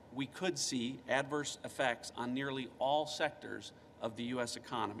 we could see adverse effects on nearly all sectors of the U.S.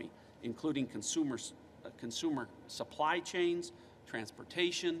 economy, including consumer supply chains,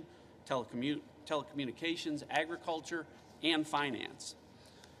 transportation, telecommunications, agriculture, and finance.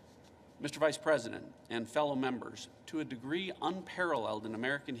 Mr. Vice President and fellow members, to a degree unparalleled in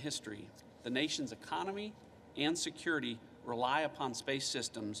American history, the nation's economy and security rely upon space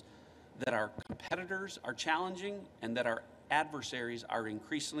systems that our competitors are challenging and that our adversaries are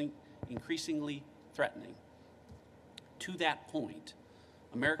increasingly threatening. To that point,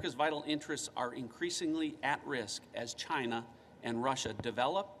 America's vital interests are increasingly at risk as China and Russia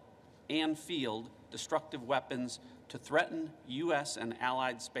develop and field destructive weapons to threaten U.S. and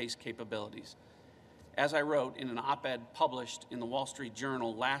allied space capabilities. As I wrote in an op-ed published in the Wall Street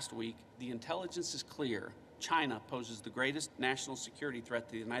Journal last week, the intelligence is clear. China poses the greatest national security threat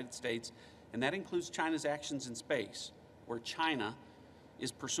to the United States, and that includes China's actions in space, where China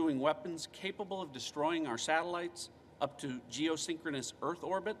is pursuing weapons capable of destroying our satellites up to geosynchronous Earth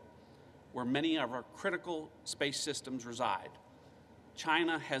orbit, where many of our critical space systems reside.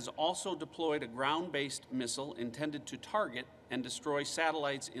 China has also deployed a ground-based missile intended to target and destroy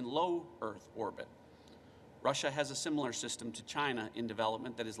satellites in low Earth orbit. Russia has a similar system to China in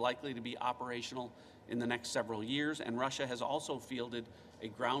development that is likely to be operational in the next several years, and Russia has also fielded a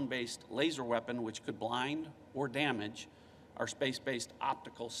ground-based laser weapon which could blind or damage our space-based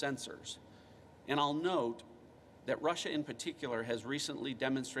optical sensors. And I'll note that Russia in particular has recently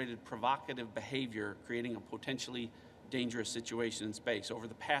demonstrated provocative behavior, creating a potentially dangerous situation in space. Over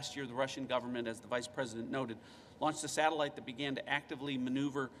the past year, the Russian government, as the Vice President noted, launched a satellite that began to actively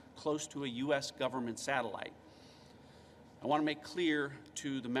maneuver close to a U.S. government satellite. I want to make clear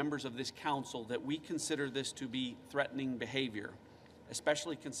to the members of this council that we consider this to be threatening behavior,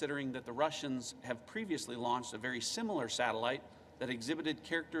 especially considering that the Russians have previously launched a very similar satellite that exhibited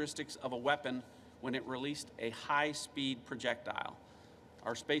characteristics of a weapon when it released a high-speed projectile.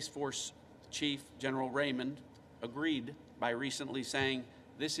 Our Space Force Chief, General Raymond, agreed by recently saying,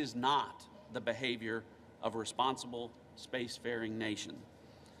 "This is not the behavior of a responsible spacefaring nation."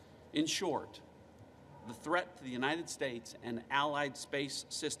 In short, the threat to the United States and allied space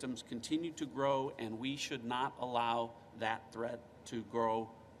systems continue to grow, and we should not allow that threat to grow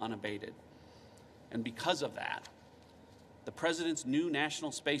unabated. And because of that, the President's new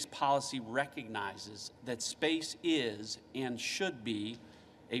national space policy recognizes that space is and should be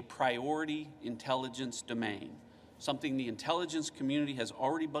a priority intelligence domain, something the intelligence community has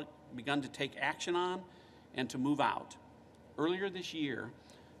already begun to take action on and to move out. Earlier this year,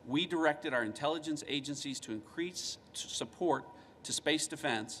 we directed our intelligence agencies to increase support to space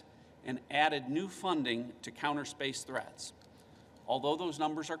defense and added new funding to counter space threats. Although those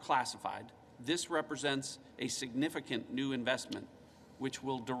numbers are classified, this represents a significant new investment which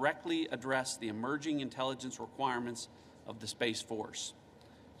will directly address the emerging intelligence requirements of the Space Force.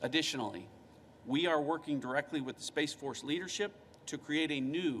 Additionally, we are working directly with the Space Force leadership to create a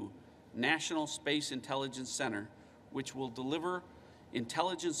new National Space Intelligence Center which will deliver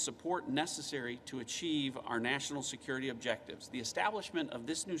intelligence support necessary to achieve our national security objectives. The establishment of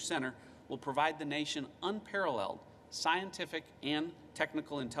this new center will provide the nation unparalleled scientific and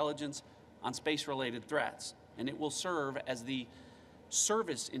technical intelligence on space-related threats, and it will serve as the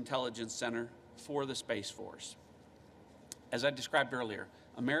service intelligence center for the Space Force. As I described earlier,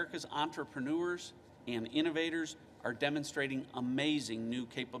 America's entrepreneurs and innovators are demonstrating amazing new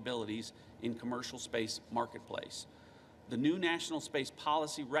capabilities in commercial space marketplace. The new national space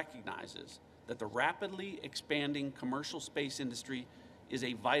policy recognizes that the rapidly expanding commercial space industry is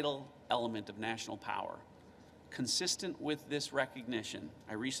a vital element of national power. Consistent with this recognition,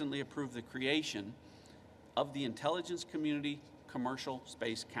 I recently approved the creation of the Intelligence Community Commercial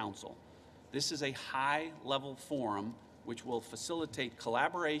Space Council. This is a high-level forum which will facilitate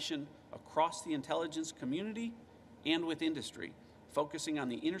collaboration across the intelligence community and with industry, focusing on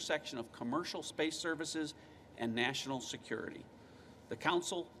the intersection of commercial space services and national security. The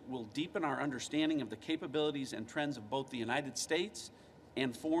Council will deepen our understanding of the capabilities and trends of both the United States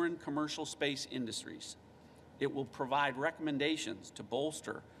and foreign commercial space industries. It will provide recommendations to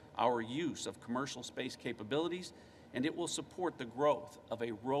bolster our use of commercial space capabilities, and it will support the growth of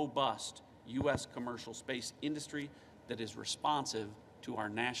a robust U.S. commercial space industry that is responsive to our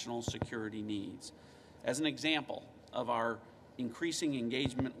national security needs. As an example of our increasing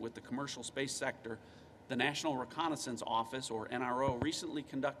engagement with the commercial space sector, the National Reconnaissance Office, or NRO, recently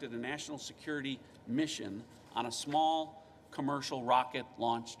conducted a national security mission on a small commercial rocket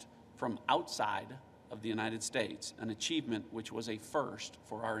launched from outside of the United States, an achievement which was a first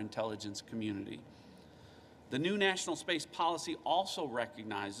for our intelligence community. The new national space policy also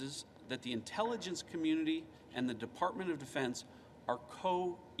recognizes that the intelligence community and the Department of Defense are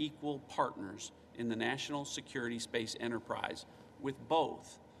co-equal partners in the national security space enterprise, with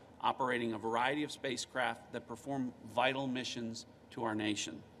both operating a variety of spacecraft that perform vital missions to our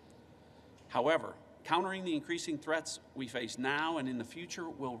nation. However, countering the increasing threats we face now and in the future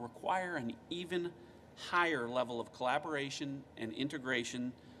will require an even higher level of collaboration and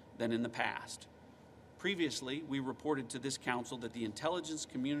integration than in the past. Previously, we reported to this Council that the intelligence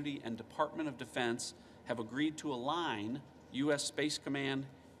community and Department of Defense have agreed to align U.S. Space Command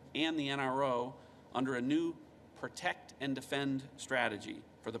and the NRO under a new protect and defend strategy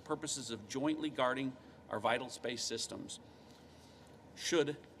for the purposes of jointly guarding our vital space systems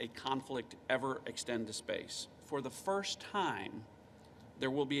should a conflict ever extend to space. For the first time,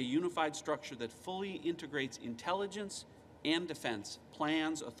 there will be a unified structure that fully integrates intelligence and defense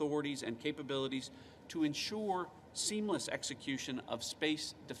plans, authorities, and capabilities to ensure seamless execution of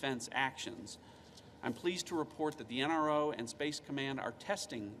space defense actions. I'm pleased to report that the NRO and Space Command are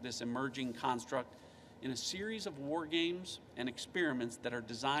testing this emerging construct in a series of war games and experiments that are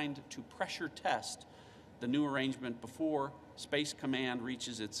designed to pressure test the new arrangement before Space Command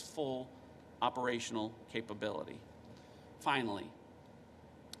reaches its full operational capability. Finally,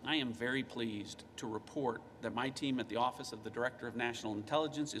 I am very pleased to report that my team at the Office of the Director of National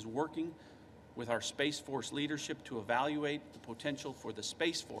Intelligence is working with our Space Force leadership to evaluate the potential for the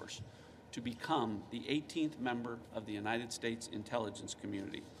Space Force to become the 18th member of the United States intelligence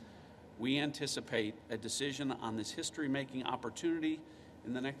community. We anticipate a decision on this history-making opportunity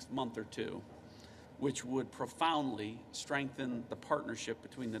in the next month or two, which would profoundly strengthen the partnership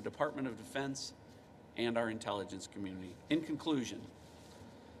between the Department of Defense and our intelligence community. In conclusion,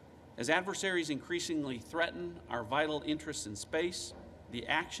 as adversaries increasingly threaten our vital interests in space, the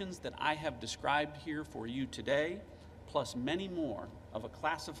actions that I have described here for you today, plus many more of a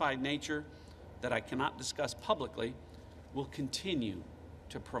classified nature that I cannot discuss publicly, will continue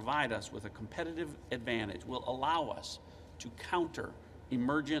to provide us with a competitive advantage, will allow us to counter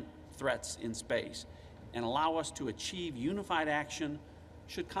emergent threats in space, and allow us to achieve unified action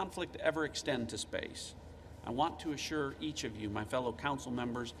should conflict ever extend to space. I want to assure each of you, my fellow council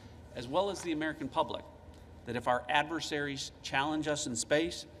members, as well as the American public, that if our adversaries challenge us in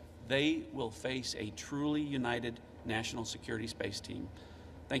space, they will face a truly united national security space team.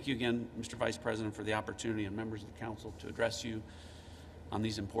 Thank you again, Mr. Vice President, for the opportunity and members of the council to address you on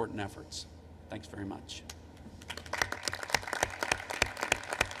these important efforts. Thanks very much.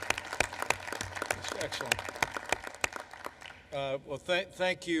 That's excellent. Well,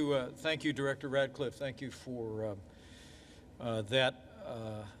 thank you, Director Radcliffe. Thank you for that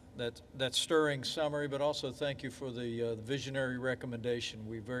stirring summary, but also thank you for the visionary recommendation.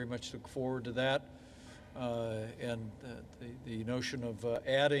 We very much look forward to that, and the notion of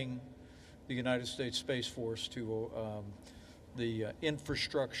adding the United States Space Force to the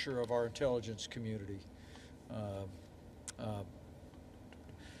infrastructure of our intelligence community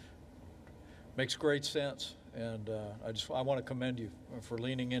makes great sense. And I want to commend you for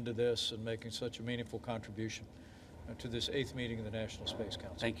leaning into this and making such a meaningful contribution to this 8th meeting of the National Space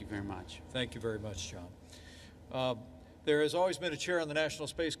Council. Thank you very much. Thank you very much, John. There has always been a chair on the National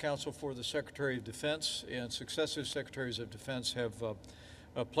Space Council for the Secretary of Defense, and successive Secretaries of Defense have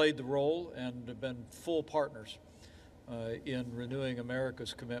played the role and have been full partners in renewing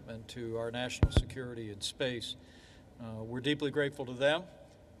America's commitment to our national security in space. We're deeply grateful to them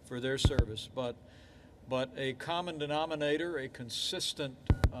for their service, but a common denominator, a consistent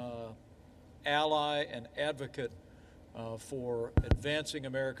ally and advocate for advancing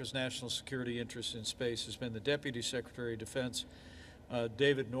America's national security interests in space has been the Deputy Secretary of Defense,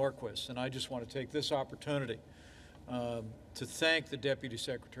 David Norquist. And I just want to take this opportunity to thank the Deputy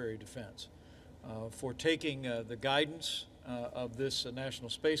Secretary of Defense for taking the guidance of this National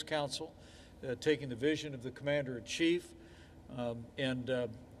Space Council, taking the vision of the Commander-in-Chief,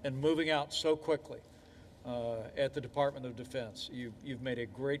 and moving out so quickly at the Department of Defense. You've made a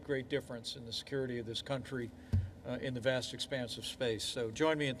great difference in the security of this country in the vast expanse of space. So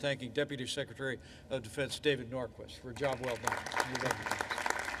join me in thanking Deputy Secretary of Defense David Norquist for a job well done. You're welcome.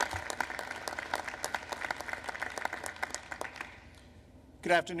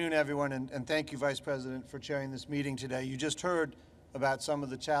 Good afternoon, everyone, and thank you, Vice President, for chairing this meeting today. You just heard about some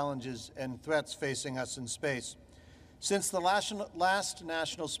of the challenges and threats facing us in space. Since the last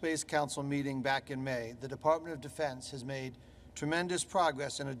National Space Council meeting back in May, the Department of Defense has made tremendous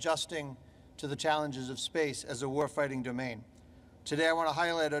progress in adjusting to the challenges of space as a warfighting domain. Today, I want to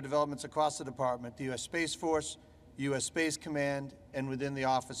highlight our developments across the Department, the U.S. Space Force, U.S. Space Command, and within the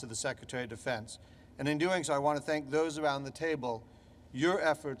Office of the Secretary of Defense. And in doing so, I want to thank those around the table. Your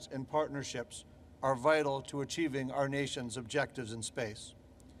efforts and partnerships are vital to achieving our nation's objectives in space.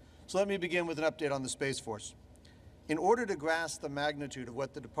 So let me begin with an update on the Space Force. In order to grasp the magnitude of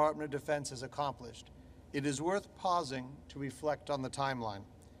what the Department of Defense has accomplished, it is worth pausing to reflect on the timeline.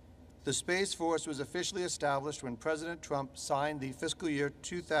 The Space Force was officially established when President Trump signed the fiscal year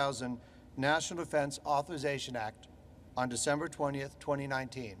 2000 National Defense Authorization Act on December 20th,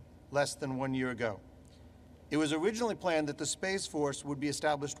 2019, less than 1 year ago. It was originally planned that the Space Force would be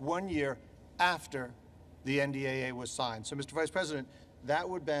established 1 year after the NDAA was signed. So, Mr. Vice President, that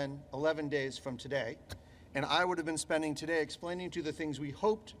would have been 11 days from today, and I would have been spending today explaining to you the things we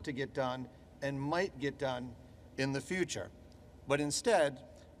hoped to get done and might get done in the future. But instead,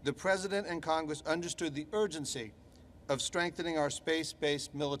 the President and Congress understood the urgency of strengthening our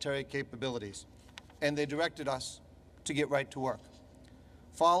space-based military capabilities, and they directed us to get right to work.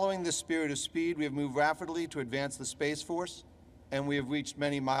 Following this spirit of speed, we have moved rapidly to advance the Space Force, and we have reached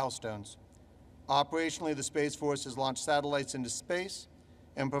many milestones. Operationally, the Space Force has launched satellites into space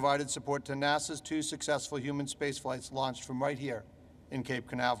and provided support to NASA's 2 successful human space flights launched from right here in Cape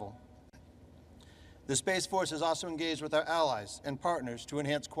Canaveral. The Space Force has also engaged with our allies and partners to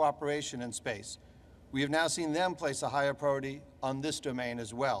enhance cooperation in space. We have now seen them place a higher priority on this domain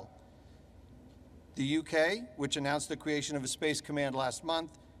as well. The UK, which announced the creation of a Space Command last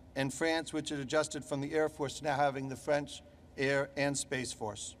month, and France, which had adjusted from the Air Force to now having the French Air and Space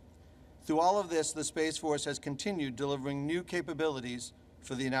Force. Through all of this, the Space Force has continued delivering new capabilities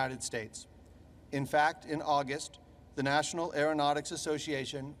for the United States. In fact, in August, the National Aeronautics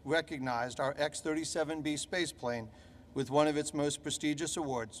Association recognized our X-37B spaceplane with one of its most prestigious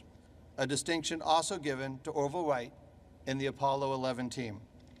awards, a distinction also given to Orville Wright and the Apollo 11 team.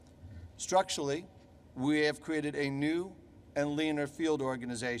 Structurally, we have created a new and leaner field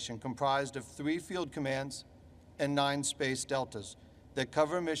organization comprised of 3 field commands and 9 space deltas that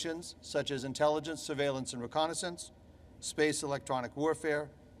cover missions such as intelligence, surveillance, and reconnaissance, space electronic warfare,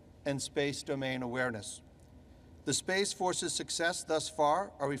 and space domain awareness. The Space Force's success thus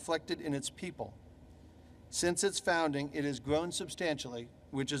far are reflected in its people. Since its founding, it has grown substantially,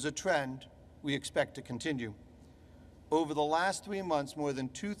 which is a trend we expect to continue. Over the last 3 months, more than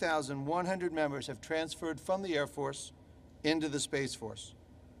 2,100 members have transferred from the Air Force into the Space Force.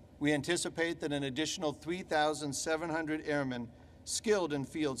 We anticipate that an additional 3,700 airmen skilled in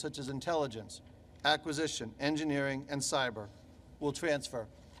fields such as intelligence, acquisition, engineering, and cyber will transfer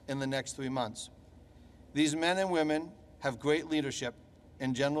in the next 3 months. These men and women have great leadership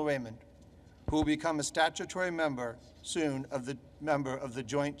in General Raymond, who will become a statutory member soon of the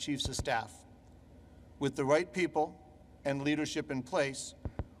Joint Chiefs of Staff. With the right people and leadership in place,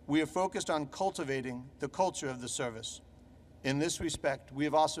 we are focused on cultivating the culture of the service. In this respect, we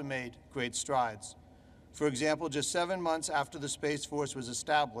have also made great strides. For example, just 7 months after the Space Force was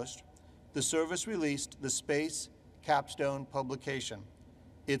established, the service released the Space Capstone publication,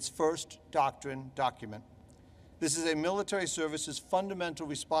 its first doctrine document. This is a military service's fundamental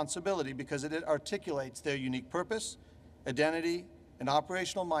responsibility because it articulates their unique purpose, identity, and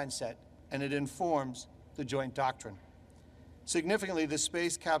operational mindset, and it informs the joint doctrine. Significantly, the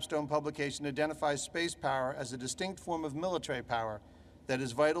Space Capstone publication identifies space power as a distinct form of military power that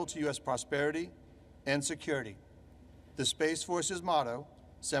is vital to U.S. prosperity and security. The Space Force's motto,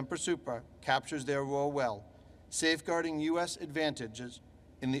 Semper Supra, captures their role well. Safeguarding U.S. advantages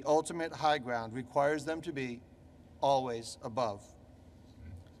in the ultimate high ground requires them to be always above.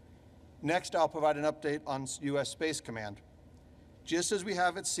 Next, I'll provide an update on U.S. Space Command. Just as we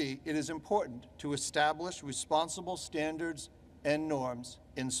have at sea, it is important to establish responsible standards and norms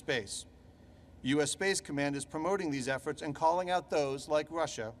in space. U.S. Space Command is promoting these efforts and calling out those, like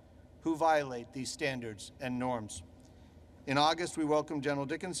Russia, who violate these standards and norms. In August, we welcomed General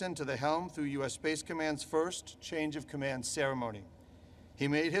Dickinson to the helm through U.S. Space Command's first change of command ceremony. He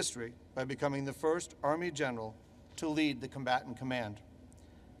made history by becoming the first Army general to lead the combatant command.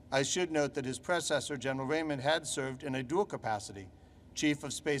 I should note that his predecessor, General Raymond, had served in a dual capacity, Chief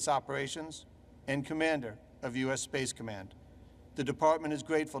of Space Operations and Commander of U.S. Space Command. The Department is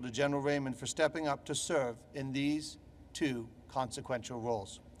grateful to General Raymond for stepping up to serve in these 2 consequential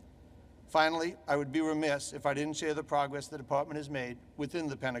roles. Finally, I would be remiss if I didn't share the progress the Department has made within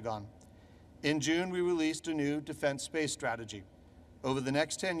the Pentagon. In June, we released a new defense space strategy. Over the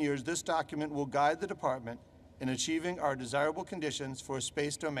next 10 years, this document will guide the Department in achieving our desirable conditions for a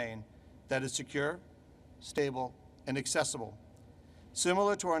space domain that is secure, stable, and accessible.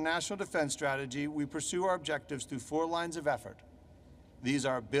 Similar to our national defense strategy, we pursue our objectives through 4 lines of effort. These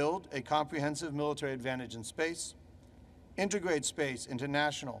are: build a comprehensive military advantage in space, integrate space into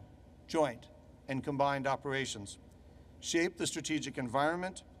national, joint, and combined operations, shape the strategic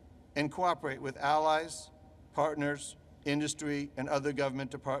environment, and cooperate with allies, partners, industry, and other government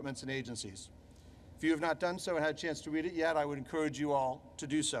departments and agencies. If you have not done so and had a chance to read it yet, I would encourage you all to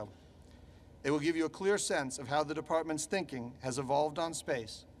do so. It will give you a clear sense of how the Department's thinking has evolved on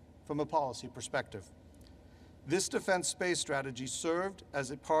space from a policy perspective. This defense space strategy served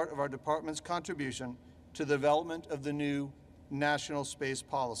as a part of our Department's contribution to the development of the new National Space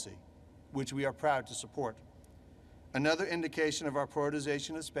Policy, which we are proud to support. Another indication of our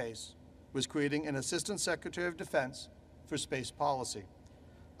prioritization of space was creating an Assistant Secretary of Defense for Space Policy.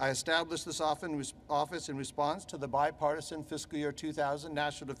 I established this office in response to the bipartisan fiscal year 2000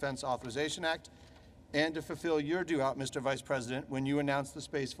 National Defense Authorization Act and to fulfill your due out, Mr. Vice President, when you announced the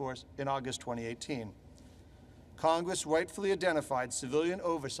Space Force in August 2018. Congress rightfully identified civilian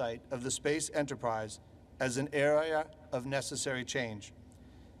oversight of the space enterprise as an area of necessary change.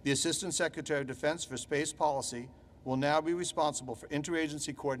 The Assistant Secretary of Defense for Space Policy will now be responsible for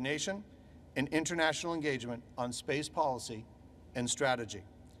interagency coordination and international engagement on space policy and strategy.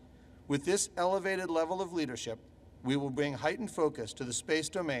 With this elevated level of leadership, we will bring heightened focus to the space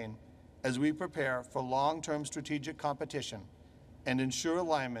domain as we prepare for long-term strategic competition and ensure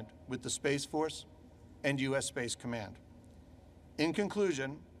alignment with the Space Force and U.S. Space Command. In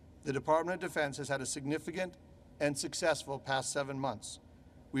conclusion, the Department of Defense has had a significant and successful past 7 months.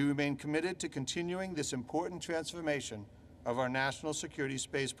 We remain committed to continuing this important transformation of our national security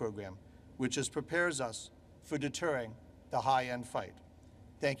space program, which just prepares us for deterring the high-end fight.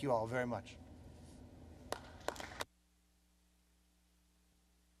 Thank you all very much.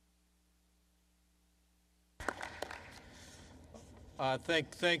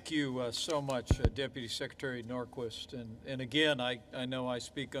 Thank you so much, Deputy Secretary Norquist. And again, I know I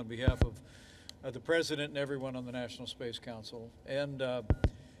speak on behalf of the President and everyone on the National Space Council and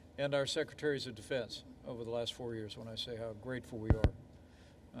our Secretaries of Defense over the last 4 years when I say how grateful we are.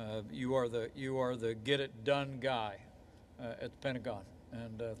 You are the get-it-done guy at the Pentagon,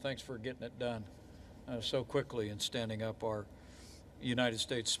 and thanks for getting it done so quickly and standing up our United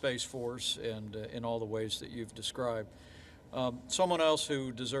States Space Force and in all the ways that you've described. Someone else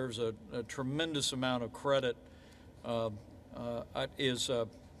who deserves a tremendous amount of credit is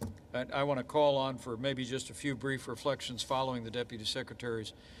I want to call on for maybe just a few brief reflections following the Deputy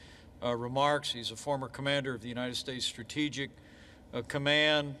Secretary's remarks. He's a former commander of the United States Strategic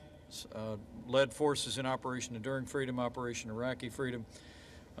Command, led forces in Operation Enduring Freedom, Operation Iraqi Freedom,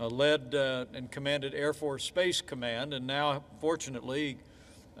 led and commanded Air Force Space Command, and now, fortunately,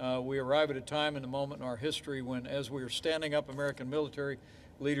 we arrive at a time in the moment in our history when, as we are standing up American military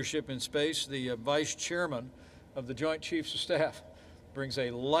leadership in space, the Vice Chairman of the Joint Chiefs of Staff brings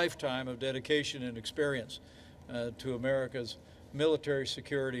a lifetime of dedication and experience to America's military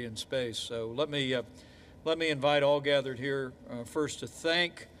security in space. So let me invite all gathered here first to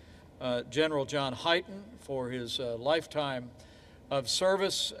thank General John Hyten for his lifetime of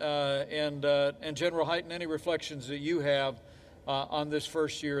service, and General Hyten, any reflections that you have on this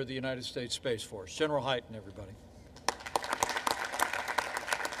first year of the United States Space Force. General Hyten, everybody.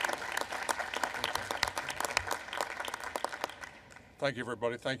 Thank you,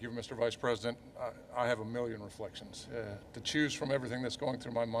 everybody. Thank you, Mr. Vice President. I have a million reflections. To choose from everything that's going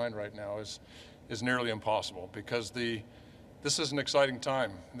through my mind right now is nearly impossible, because this is an exciting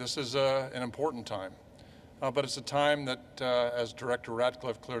time. This is an important time. But it's a time that, as Director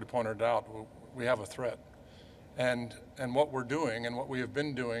Ratcliffe clearly pointed out, we have a threat. And what we're doing and what we have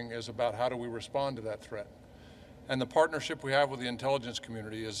been doing is about how do we respond to that threat. And the partnership we have with the intelligence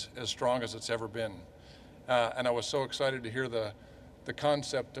community is as strong as it's ever been. And I was so excited to hear the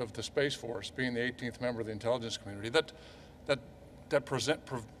concept of the Space Force being the 18th member of the intelligence community that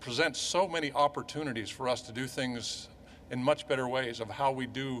presents so many opportunities for us to do things in much better ways of how we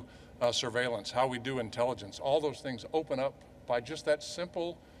do surveillance, how we do intelligence. All those things open up by just that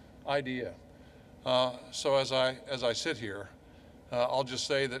simple idea. So as I sit here, I'll just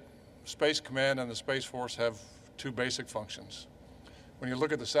say that Space Command and the Space Force have two basic functions. When you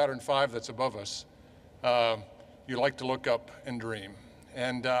look at the Saturn V that's above us, you like to look up and dream.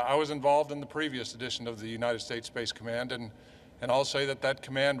 And I was involved in the previous edition of the United States Space Command, and I'll say that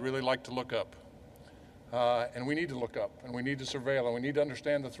command really liked to look up. And we need to look up, and we need to surveil, and we need to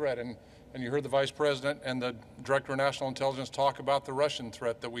understand the threat. And you heard the Vice President and the Director of National Intelligence talk about the Russian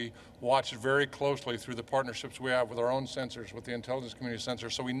threat that we watch very closely through the partnerships we have with our own sensors, with the intelligence community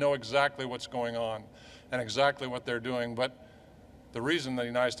sensors, so we know exactly what's going on and exactly what they're doing. But the reason the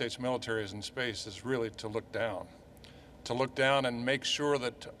United States military is in space is really to look down and make sure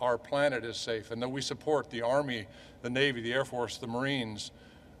that our planet is safe, and that we support the Army, the Navy, the Air Force, the Marines,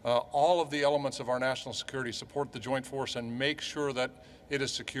 all of the elements of our national security, support the joint force and make sure that it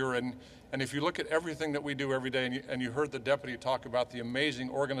is secure. And if you look at everything that we do every day, and you heard the deputy talk about the amazing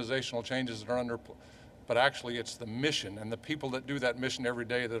organizational changes that are under, but actually it's the mission and the people that do that mission every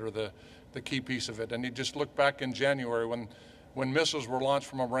day that are the key piece of it. And you just look back in January when missiles were launched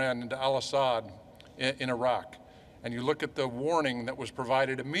from Iran into al-Assad in Iraq, and you look at the warning that was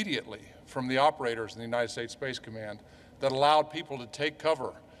provided immediately from the operators in the United States Space Command that allowed people to take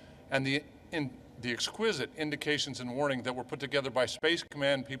cover, and the exquisite indications and warning that were put together by Space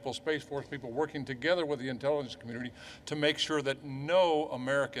Command people, Space Force people, working together with the intelligence community to make sure that no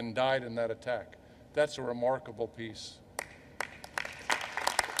American died in that attack. That's a remarkable piece.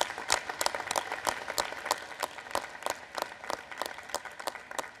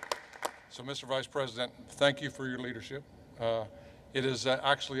 So, Mr. Vice President, thank you for your leadership. It is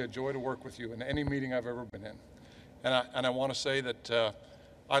actually a joy to work with you in any meeting I've ever been in. And I want to say that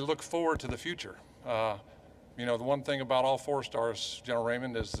I look forward to the future. You know, the one thing about all 4 stars, General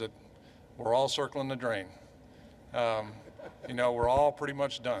Raymond, is that we're all circling the drain. You know, we're all pretty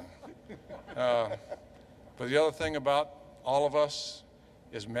much done. But the other thing about all of us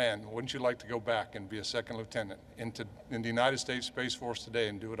is, man, wouldn't you like to go back and be a second lieutenant in the United States Space Force today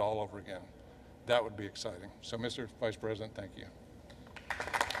and do it all over again? That would be exciting. So, Mr. Vice President, thank you.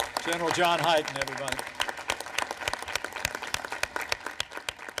 General John Hyten, everybody.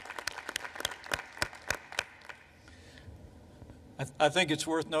 I think it's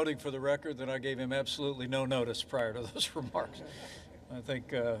worth noting for the record that I gave him absolutely no notice prior to those remarks. I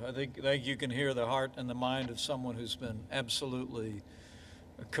think you can hear the heart and the mind of someone who's been absolutely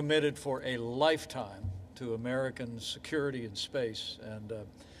committed for a lifetime to American security in space. And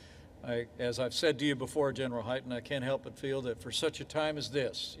as I've said to you before, General Hyten, I can't help but feel that for such a time as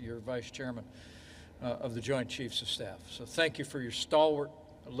this, you're Vice Chairman of the Joint Chiefs of Staff. So thank you for your stalwart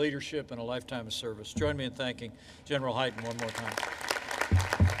leadership and a lifetime of service. Join me in thanking General Hyten one more time.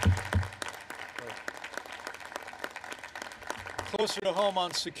 Closer to home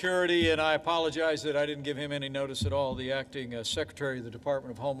on security, and I apologize that I didn't give him any notice at all, the acting Secretary of the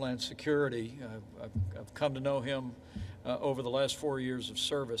Department of Homeland Security. I've come to know him over the last 4 years of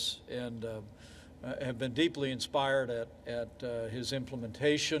service, and have been deeply inspired at his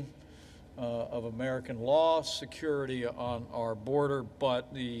implementation of American law, security on our border.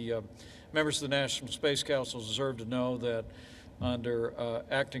 But the members of the National Space Council deserve to know that under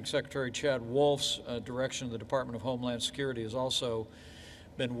Acting Secretary Chad Wolf's direction, the Department of Homeland Security has also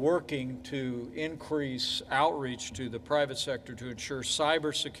been working to increase outreach to the private sector to ensure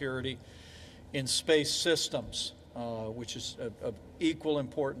cybersecurity in space systems, which is of equal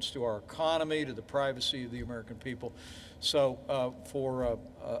importance to our economy, to the privacy of the American people. So for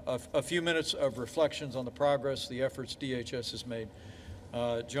a few minutes of reflections on the progress, the efforts DHS has made,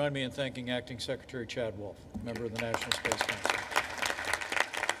 join me in thanking Acting Secretary Chad Wolf, member of the National Space Council.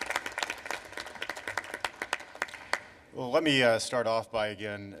 Well, let me start off by,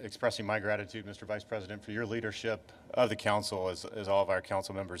 again, expressing my gratitude, Mr. Vice President, for your leadership of the Council, as all of our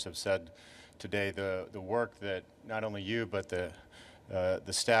Council members have said today. The work that not only you, but the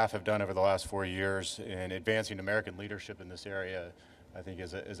staff have done over the last 4 years in advancing American leadership in this area, I think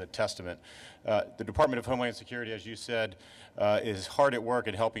is a testament. The Department of Homeland Security, as you said, is hard at work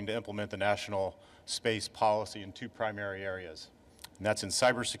at helping to implement the national space policy in two primary areas, and that's in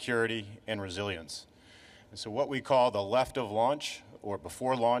cybersecurity and resilience. And so what we call the left of launch, or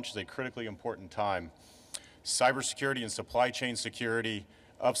before launch, is a critically important time. Cybersecurity and supply chain security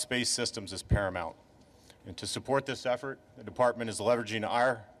of space systems is paramount. And to support this effort, the department is leveraging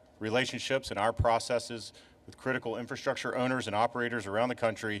our relationships and our processes with critical infrastructure owners and operators around the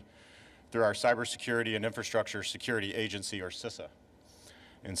country through our Cybersecurity and Infrastructure Security Agency, or CISA.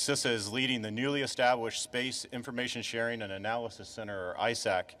 And CISA is leading the newly established Space Information Sharing and Analysis Center, or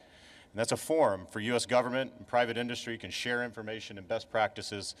ISAC. And that's a forum for U.S. government and private industry can share information and best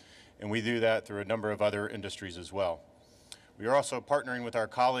practices, and we do that through a number of other industries as well. We are also partnering with our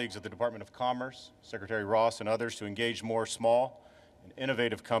colleagues at the Department of Commerce, Secretary Ross and others, to engage more small and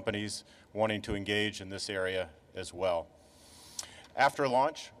innovative companies wanting to engage in this area as well. After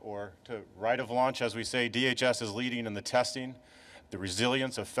launch, or to right of launch, as we say, DHS is leading in the testing, the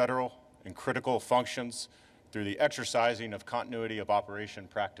resilience of federal and critical functions through the exercising of continuity of operation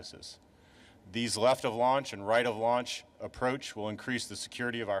practices. These left of launch and right of launch approach will increase the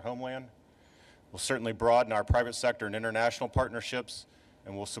security of our homeland, will certainly broaden our private sector and international partnerships,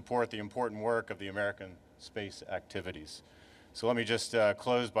 and will support the important work of the American space activities. So let me just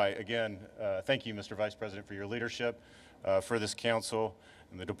close by, again, thank you, Mr. Vice President, for your leadership for this council,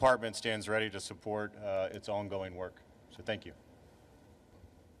 and the department stands ready to support its ongoing work. So thank you.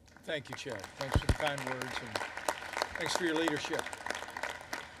 Thank you, Chad. Thanks for the kind words, and thanks for your leadership.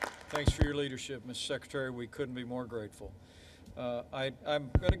 Thanks for your leadership, Mr. Secretary. We couldn't be more grateful. I'm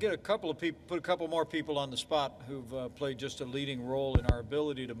going to get put a couple more people on the spot who've played just a leading role in our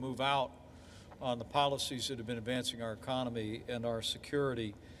ability to move out on the policies that have been advancing our economy and our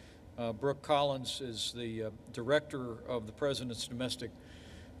security. Brooke Collins is the director of the President's Domestic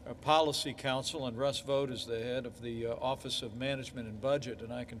Policy Council, and Russ Vought is the head of the Office of Management and Budget.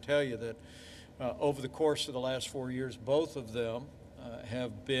 And I can tell you that over the course of the last 4 years, both of them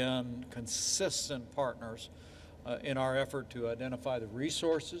have been consistent partners in our effort to identify the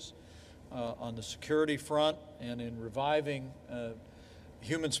resources on the security front and in reviving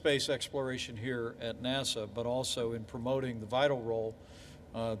human space exploration here at NASA, but also in promoting the vital role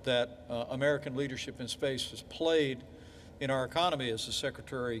that American leadership in space has played in our economy, as the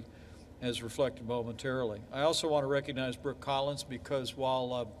Secretary has reflected momentarily. I also want to recognize Brooke Collins because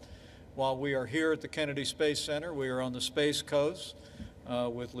while we are here at the Kennedy Space Center, we are on the Space Coast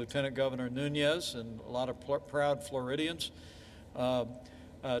with Lieutenant Governor Nunez and a lot of proud Floridians.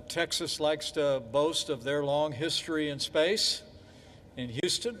 Texas likes to boast of their long history in space in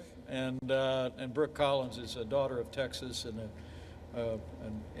Houston, and Brooke Collins is a daughter of Texas and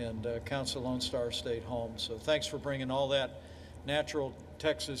counts the Lone Star State home. So thanks for bringing all that natural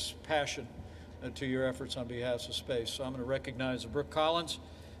Texas passion to your efforts on behalf of space. So I'm going to recognize Brooke Collins,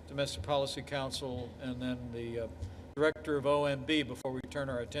 Domestic Policy Council, and then the Director of OMB, before we turn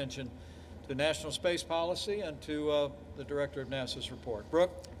our attention to national space policy and to the Director of NASA's report.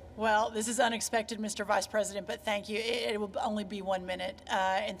 Brooke? Well, this is unexpected, Mr. Vice President, but thank you. It will only be 1 minute,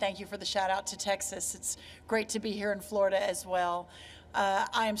 and thank you for the shout out to Texas. It's great to be here in Florida as well.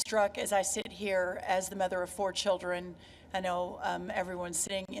 I am struck as I sit here as the mother of 4 children. I know everyone's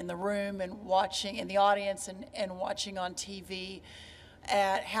sitting in the room and watching in the audience and watching on TV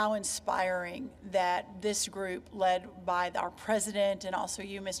at how inspiring that this group, led by our president and also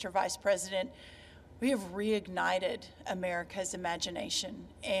you, Mr. Vice President, we have reignited America's imagination.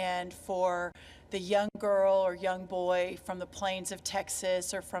 And for the young girl or young boy from the plains of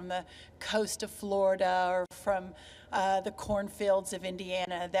Texas or from the coast of Florida or from the cornfields of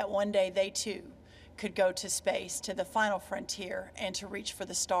Indiana, that one day they too could go to space, to the final frontier, and to reach for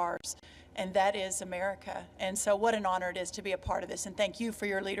the stars. And that is America. And so what an honor it is to be a part of this. And thank you for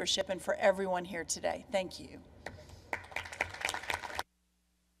your leadership and for everyone here today. Thank you.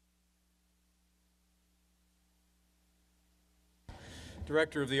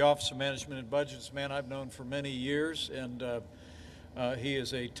 Director of the Office of Management and Budgets, a man I've known for many years, and he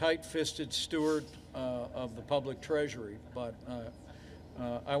is a tight-fisted steward of the public treasury. But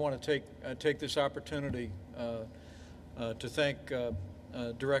I want to take this opportunity to thank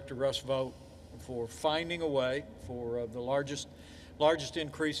Director Russ Vought for finding a way for the largest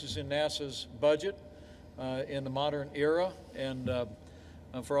increases in NASA's budget in the modern era, and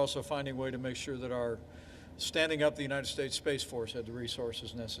for also finding a way to make sure that our standing up the United States Space Force had the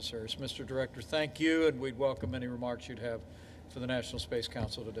resources necessary. So, Mr. Director, thank you, and we'd welcome any remarks you'd have for the National Space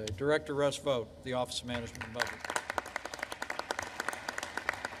Council today. Director Russ Vought, the Office of Management and Budget.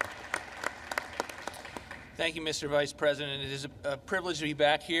 Thank you, Mr. Vice President. It is a privilege to be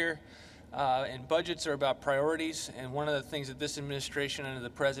back here. And budgets are about priorities, and one of the things that this administration under the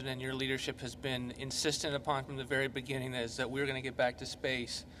President and your leadership has been insistent upon from the very beginning is that we're going to get back to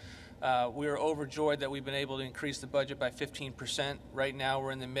space. We are overjoyed that we've been able to increase the budget by 15%. Right now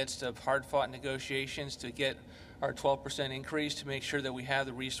we're in the midst of hard-fought negotiations to get our 12% increase to make sure that we have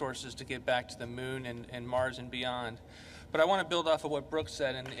the resources to get back to the moon and Mars and beyond. But I want to build off of what Brooke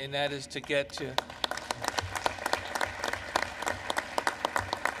said, and that is to get to...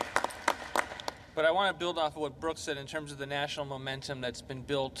 But I want to build off of what Brooke said in terms of the national momentum that's been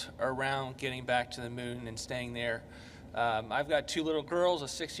built around getting back to the moon and staying there. I've got 2 little girls, a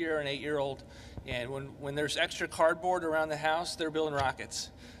 6-year and 8-year-old, and when there's extra cardboard around the house, they're building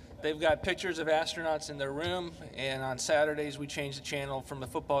rockets. They've got pictures of astronauts in their room, and on Saturdays we change the channel from the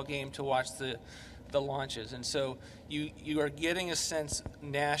football game to watch the launches. And so you are getting a sense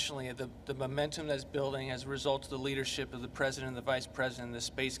nationally of the momentum that's building as a result of the leadership of the President and the Vice President, the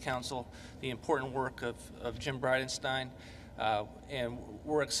Space Council, the important work of Jim Bridenstine. And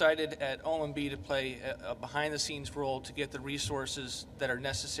we're excited at OMB to play a behind-the-scenes role to get the resources that are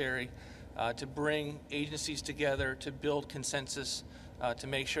necessary to bring agencies together, to build consensus, to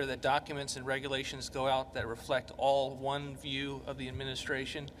make sure that documents and regulations go out that reflect all one view of the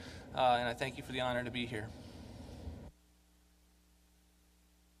administration. And I thank you for the honor to be here.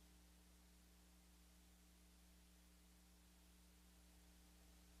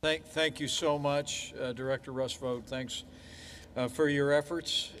 Thank you so much, Director Russ Vought. Thanks for your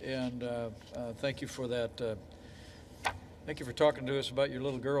efforts, and thank you for that. Thank you for talking to us about your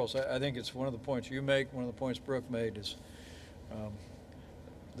little girls. I think it's one of the points you make, one of the points Brooke made is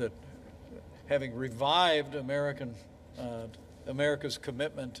that having revived America's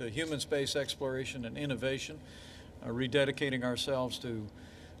commitment to human space exploration and innovation, rededicating ourselves to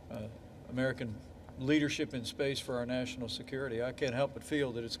American leadership in space for our national security, I can't help but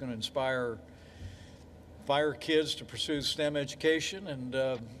feel that it's going to inspire kids to pursue STEM education and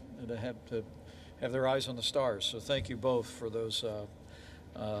to have their eyes on the stars. So thank you both for those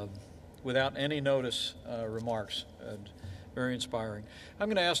without any notice remarks. And very inspiring. I'm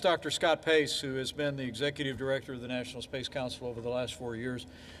going to ask Dr. Scott Pace, who has been the Executive Director of the National Space Council over the last 4 years,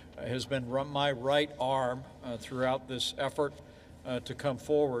 has been my right arm throughout this effort to come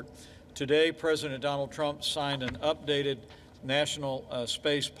forward. Today, President Donald Trump signed an updated national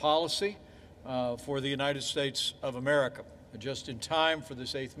space policy for the United States of America, just in time for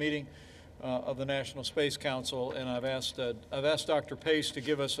this 8th meeting of the National Space Council. And I've asked Dr. Pace to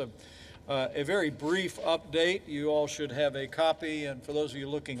give us a very brief update. You all should have a copy, and for those of you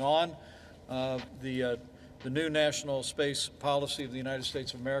looking on, the new national space policy of the United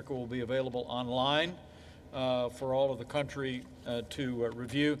States of America will be available online for all of the country to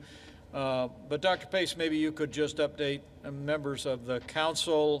review. But Dr. Pace, maybe you could just update members of the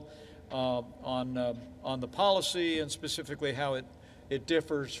council on the policy and specifically how it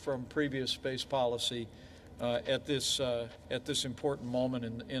differs from previous space policy at this important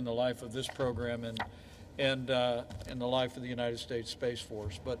moment in the life of this program and in the life of the United States Space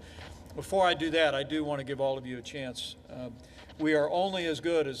Force. But before I do that, I do want to give all of you a chance. We are only as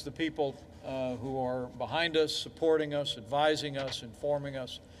good as the people who are behind us, supporting us, advising us, informing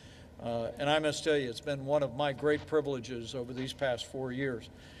us. And I must tell you, it's been one of my great privileges over these past 4 years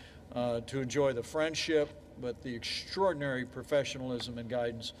to enjoy the friendship, but the extraordinary professionalism and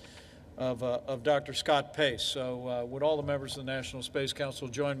guidance of Dr. Scott Pace. So would all the members of the National Space Council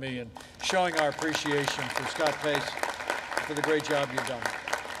join me in showing our appreciation for Scott Pace for the great job you've done.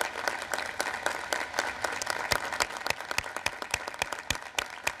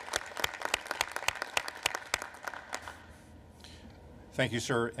 Thank you,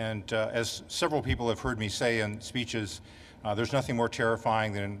 sir. And as several people have heard me say in speeches, there's nothing more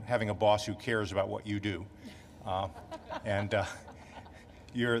terrifying than having a boss who cares about what you do.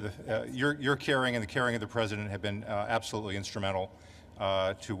 Your caring and the caring of the President have been absolutely instrumental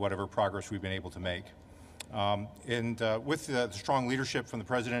to whatever progress we've been able to make. With the strong leadership from the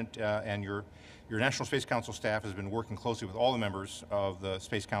President and your National Space Council staff has been working closely with all the members of the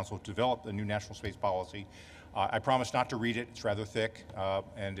Space Council to develop the new national space policy. I promise not to read it. It's rather thick,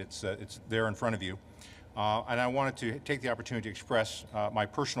 and it's there in front of you. And I wanted to take the opportunity to express my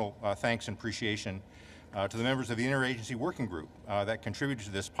personal thanks and appreciation to the members of the Interagency Working Group that contributed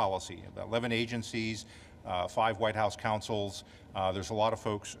to this policy. About 11 agencies, 5 White House councils. There's a lot of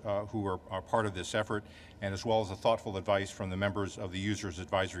folks who are part of this effort, and as well as the thoughtful advice from the members of the Users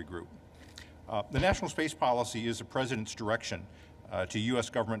Advisory Group. The National Space Policy is the President's direction to U.S.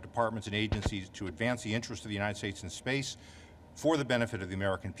 government departments and agencies to advance the interests of the United States in space for the benefit of the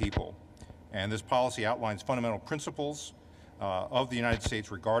American people. And this policy outlines fundamental principles of the United States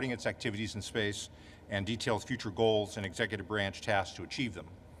regarding its activities in space and details future goals and executive branch tasks to achieve them.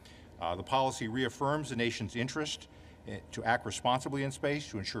 The policy reaffirms the nation's interest to act responsibly in space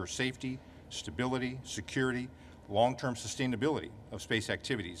to ensure safety, stability, security, long-term sustainability of space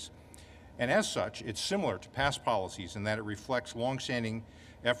activities. And as such, it's similar to past policies in that it reflects long-standing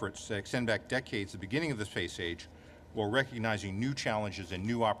efforts that extend back decades, the beginning of the space age, while recognizing new challenges and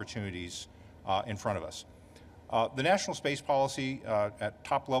new opportunities in front of us. The National Space Policy at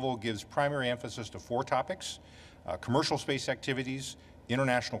top level gives primary emphasis to 4 topics: commercial space activities,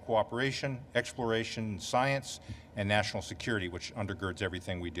 international cooperation, exploration, science, and national security, which undergirds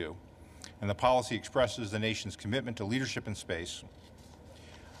everything we do. And the policy expresses the nation's commitment to leadership in space.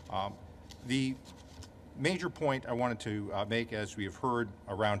 The major point I wanted to make, as we have heard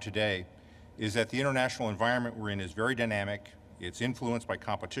around today, is that the international environment we're in is very dynamic. It's influenced by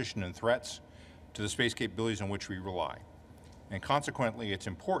competition and threats to the space capabilities on which we rely. And consequently, it's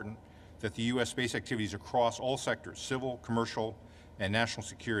important that the U.S. space activities across all sectors, civil, commercial, and national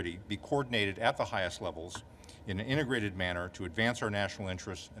security, be coordinated at the highest levels in an integrated manner to advance our national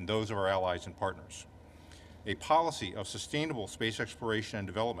interests and those of our allies and partners. A policy of sustainable space exploration and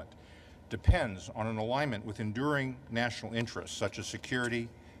development depends on an alignment with enduring national interests such as security,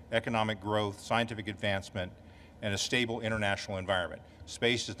 economic growth, scientific advancement, and a stable international environment.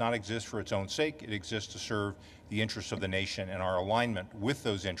 Space does not exist for its own sake. It exists to serve the interests of the nation, and our alignment with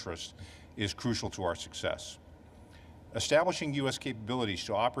those interests is crucial to our success. Establishing U.S. capabilities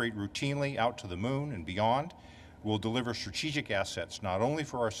to operate routinely out to the moon and beyond will deliver strategic assets not only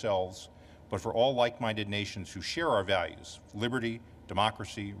for ourselves, but for all like-minded nations who share our values: liberty,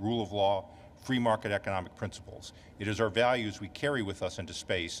 democracy, rule of law, free market economic principles. It is our values we carry with us into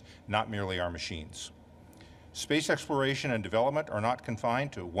space, not merely our machines. Space exploration and development are not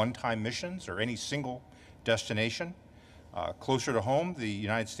confined to one-time missions or any single destination. Closer to home, the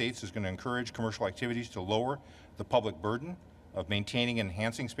United States is going to encourage commercial activities to lower the public burden of maintaining and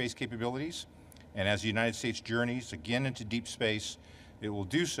enhancing space capabilities. And as the United States journeys again into deep space, it will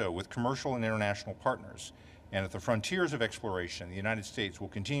do so with commercial and international partners. And at the frontiers of exploration, the United States will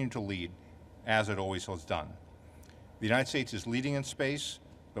continue to lead, as it always has done. The United States is leading in space,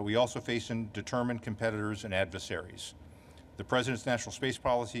 but we also face determined competitors and adversaries. The President's national space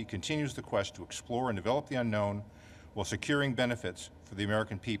policy continues the quest to explore and develop the unknown while securing benefits for the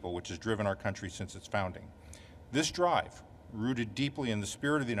American people, which has driven our country since its founding. This drive, rooted deeply in the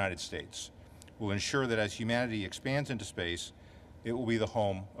spirit of the United States, will ensure that as humanity expands into space, it will be the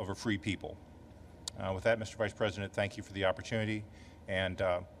home of a free people. With that, Mr. Vice President, thank you for the opportunity, and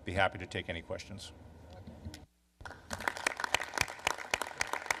be happy to take any questions.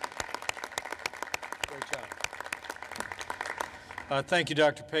 Great job. Thank you,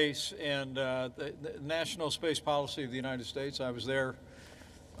 Dr. Pace. And the National Space Policy of the United States, I was there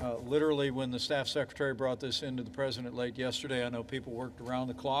Literally, when the staff secretary brought this into the president late yesterday, I know people worked around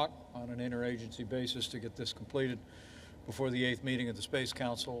the clock on an interagency basis to get this completed before the 8th meeting of the Space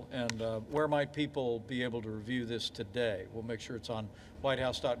Council. And where might people be able to review this today? We'll make sure it's on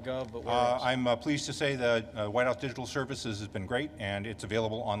whitehouse.gov, but where else? I'm pleased to say the White House Digital Services has been great, and it's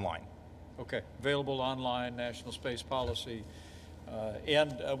available online. Okay, available online, National Space Policy,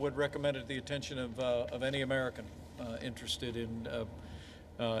 and I would recommend it to the attention of any American interested in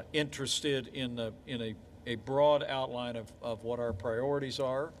a broad outline of what our priorities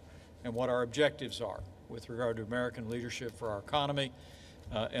are and what our objectives are with regard to American leadership for our economy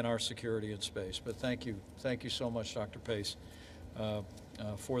and our security in space. But thank you so much, Dr. Pace,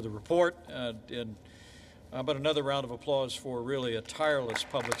 for the report. And how about another round of applause for really a tireless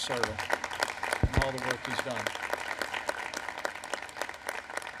public servant and all the work he's done.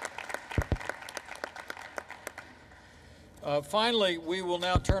 Finally, we will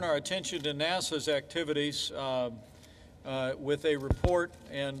now turn our attention to NASA's activities with a report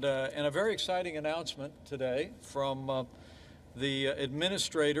and a very exciting announcement today from the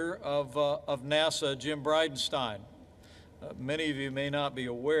administrator of NASA, Jim Bridenstine. Many of you may not be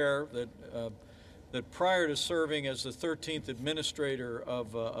aware that prior to serving as the 13th administrator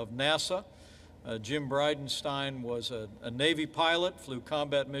of NASA, Jim Bridenstine was a Navy pilot, flew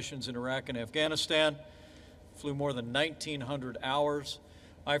combat missions in Iraq and Afghanistan, flew more than 1,900 hours.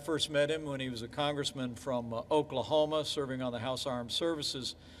 I first met him when he was a congressman from Oklahoma, serving on the House Armed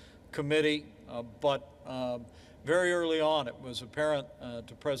Services Committee. But very early on, it was apparent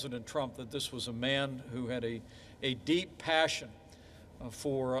to President Trump that this was a man who had a deep passion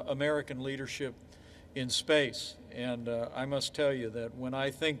for American leadership in space. And I must tell you that when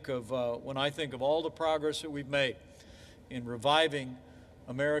I think of all the progress that we've made in reviving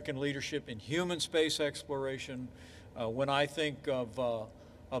American leadership in human space exploration, when I think of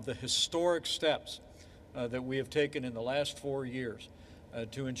the historic steps that we have taken in the last 4 years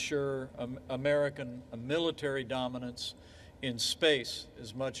to ensure American military dominance in space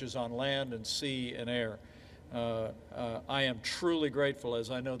as much as on land and sea and air, I am truly grateful,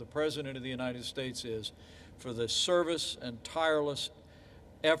 as I know the President of the United States is, for the service and tireless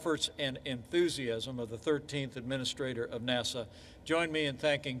efforts and enthusiasm of the 13th Administrator of NASA. Join me in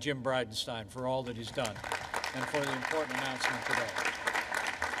thanking Jim Bridenstine for all that he's done and for the important announcement today.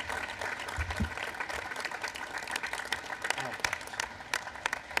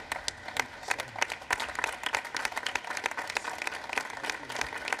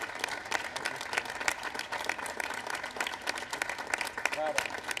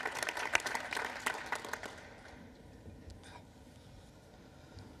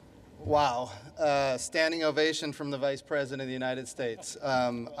 Wow. Standing ovation from the Vice President of the United States.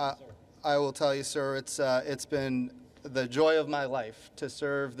 I will tell you, sir, it's been the joy of my life to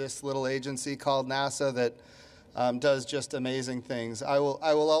serve this little agency called NASA that does just amazing things. I will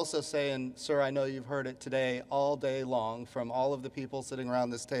also say, and sir, I know you've heard it today all day long from all of the people sitting around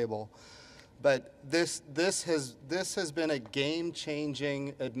this table, but this has been a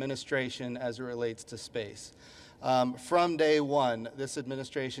game-changing administration as it relates to space. From day one, this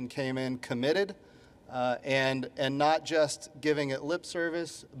administration came in committed and not just giving it lip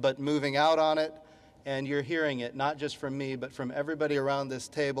service, but moving out on it. And you're hearing it, not just from me, but from everybody around this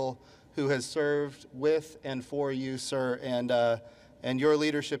table who has served with and for you, sir. And your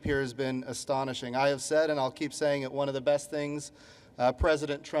leadership here has been astonishing. I have said, and I'll keep saying it, one of the best things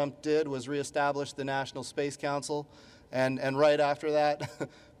President Trump did was reestablish the National Space Council. And right after that,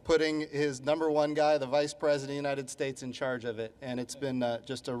 putting his #1 guy, the Vice President of the United States, in charge of it. And it's been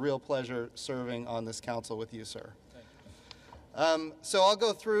just a real pleasure serving on this council with you, sir. So I'll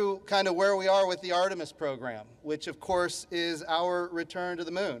go through kind of where we are with the Artemis program, which of course is our return to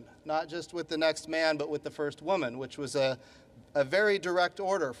the moon, not just with the next man, but with the first woman, which was a very direct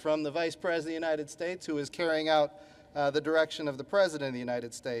order from the Vice President of the United States, who is carrying out the direction of the President of the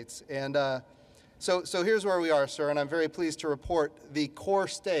United States. And So here's where we are, sir, and I'm very pleased to report the core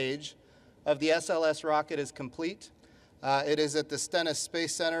stage of the SLS rocket is complete. It is at the Stennis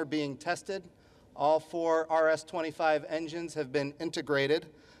Space Center being tested. All 4 RS-25 engines have been integrated,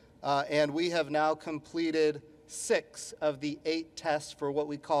 and we have now completed 6 of the 8 tests for what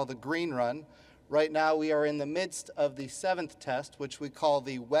we call the green run. Right now we are in the midst of the 7th test, which we call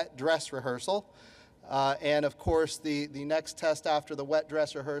the wet dress rehearsal. And of course, the next test after the wet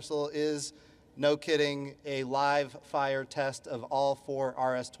dress rehearsal is, no kidding, a live fire test of all 4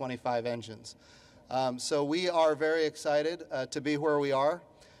 RS-25 engines. So we are very excited to be where we are.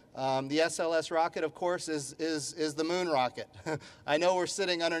 The SLS rocket, of course, is the moon rocket. I know we're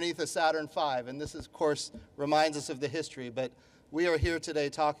sitting underneath a Saturn V, and this, of course, reminds us of the history, but we are here today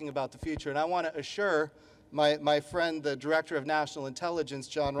talking about the future. And I want to assure my friend, the Director of National Intelligence,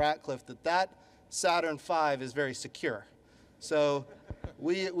 John Ratcliffe, that Saturn V is very secure. So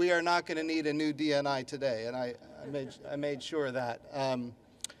we are not going to need a new DNI today, and I made sure of that.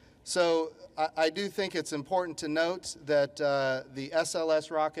 So I do think it's important to note that the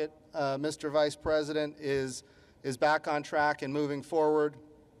SLS rocket, Mr. Vice President, is back on track and moving forward.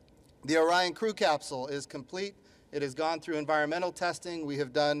 The Orion crew capsule is complete. It has gone through environmental testing. We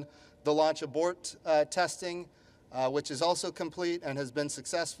have done the launch abort testing, which is also complete and has been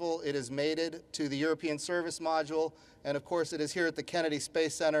successful. It is mated to the European Service Module, and of course it is here at the Kennedy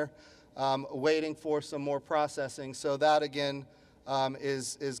Space Center waiting for some more processing. So that again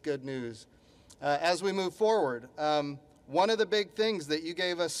is good news. As we move forward, one of the big things that you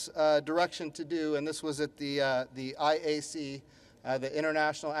gave us direction to do, and this was at the IAC, the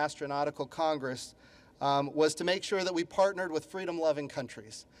International Astronautical Congress, was to make sure that we partnered with freedom-loving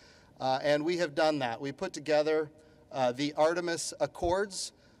countries. And we have done that. We put together the Artemis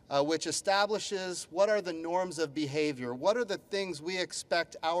Accords, which establishes what are the norms of behavior, what are the things we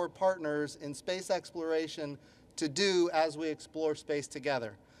expect our partners in space exploration to do as we explore space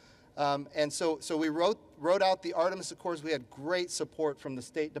together. And so we wrote out the Artemis Accords. We had great support from the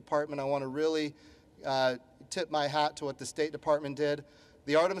State Department. I want to really tip my hat to what the State Department did.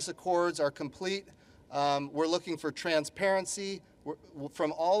 The Artemis Accords are complete. We're looking for transparency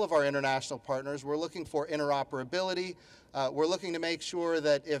from all of our international partners. We're looking for interoperability. We're looking to make sure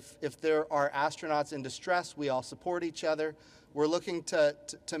that if there are astronauts in distress, we all support each other. We're looking to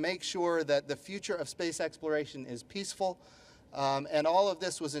make sure that the future of space exploration is peaceful. And all of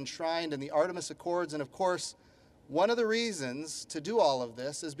this was enshrined in the Artemis Accords. And of course, one of the reasons to do all of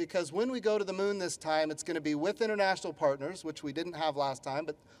this is because when we go to the moon this time, it's going to be with international partners, which we didn't have last time,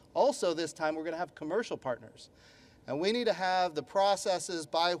 but also this time we're going to have commercial partners. And we need to have the processes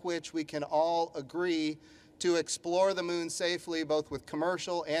by which we can all agree to explore the moon safely, both with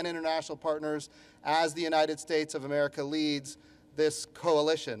commercial and international partners, as the United States of America leads this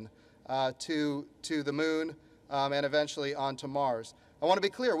coalition to the moon and eventually onto Mars. I want to be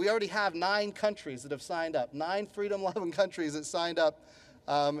clear, we already have 9 countries that have signed up, 9 freedom-loving countries that signed up,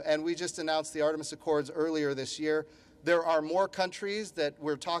 and we just announced the Artemis Accords earlier this year. There are more countries that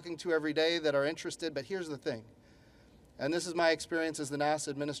we're talking to every day that are interested, but here's the thing, and this is my experience as the NASA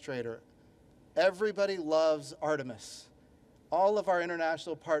administrator. Everybody loves Artemis. All of our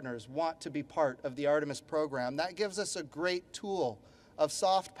international partners want to be part of the Artemis program. That gives us a great tool of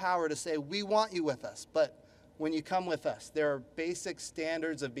soft power to say, we want you with us, but when you come with us, there are basic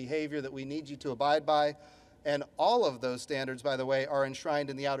standards of behavior that we need you to abide by, and all of those standards, by the way, are enshrined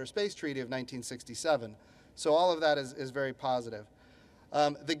in the Outer Space Treaty of 1967. So all of that is very positive.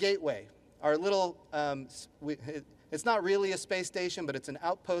 The Gateway, our little, it's not really a space station, but it's an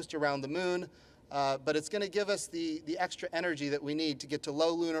outpost around the moon, but it's going to give us the extra energy that we need to get to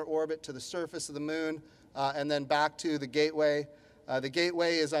low lunar orbit, to the surface of the moon, and then back to the Gateway. The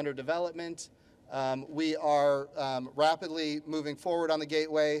Gateway is under development. We are rapidly moving forward on the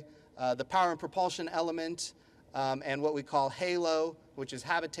Gateway. The power and propulsion element and what we call HALO, which is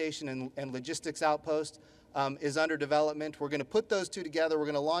Habitation and Logistics Outpost, is under development. We're going to put those two together. We're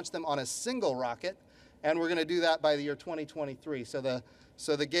going to launch them on a single rocket, and we're going to do that by the year 2023. So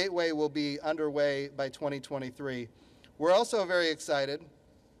the Gateway will be underway by 2023. We're also very excited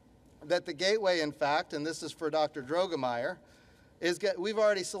that the Gateway, in fact, and this is for Dr. Drogemeyer, we've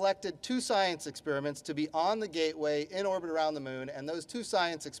already selected 2 science experiments to be on the Gateway in orbit around the moon, and those 2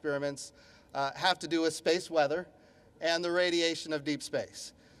 science experiments have to do with space weather and the radiation of deep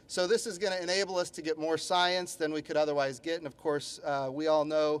space. So this is going to enable us to get more science than we could otherwise get, and of course, we all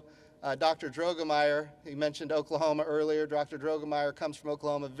know Dr. Drogemeyer. He mentioned Oklahoma earlier. Dr. Drogemeyer comes from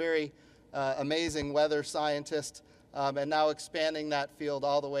Oklahoma, very amazing weather scientist, and now expanding that field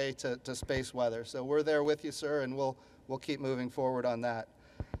all the way to space weather. So we're there with you, sir, and we'll keep moving forward on that.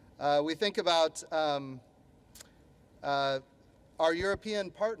 We think about our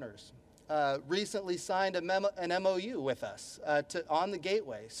European partners. Recently signed an MOU with us on the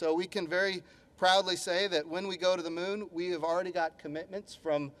Gateway. So we can very proudly say that when we go to the moon, we have already got commitments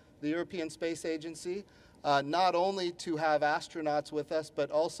from the European Space Agency, not only to have astronauts with us,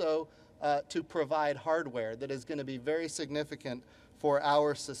 but also to provide hardware that is going to be very significant for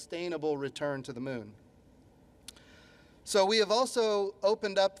our sustainable return to the moon. So we have also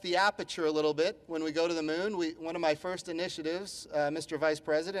opened up the aperture a little bit when we go to the moon. One of my first initiatives, Mr. Vice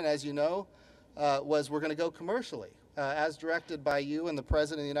President, as you know, was we're going to go commercially, as directed by you and the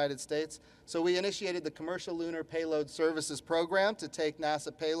President of the United States. So we initiated the Commercial Lunar Payload Services Program to take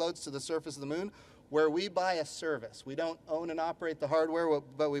NASA payloads to the surface of the moon. where we buy a service. We don't own and operate the hardware,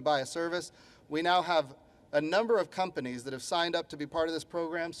 but we buy a service. We now have a number of companies that have signed up to be part of this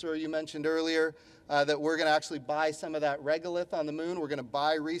program. Sir, you mentioned earlier that we're going to actually buy some of that regolith on the moon. We're going to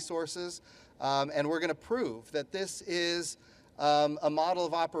buy resources, and we're going to prove that this is a model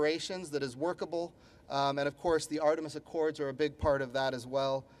of operations that is workable. And of course, the Artemis Accords are a big part of that as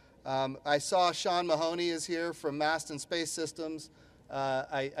well. I saw Sean Mahoney is here from Mast and Space Systems.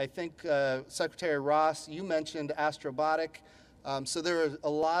 I think Secretary Ross, you mentioned Astrobotic. So there are a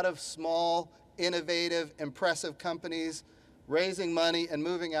lot of small, innovative, impressive companies raising money and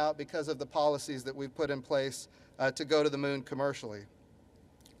moving out because of the policies that we've put in place to go to the moon commercially.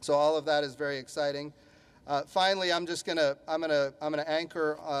 So all of that is very exciting. Finally, I'm gonna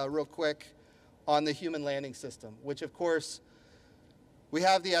anchor real quick on the human landing system, which of course we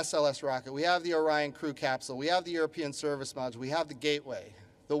have the SLS rocket, we have the Orion crew capsule, we have the European service module, we have the Gateway.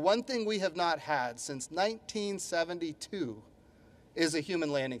 The one thing we have not had since 1972 is a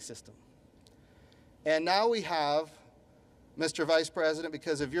human landing system. And now we have, Mr. Vice President,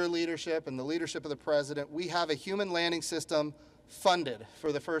 because of your leadership and the leadership of the President, we have a human landing system funded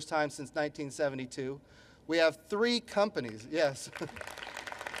for the first time since 1972. We have 3 companies, yes.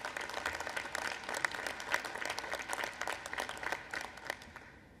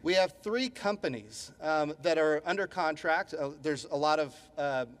 We have 3 companies that are under contract. There's a lot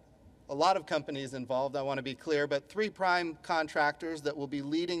of companies involved, I want to be clear, but 3 prime contractors that will be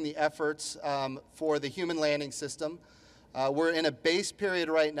leading the efforts for the human landing system. We're in a base period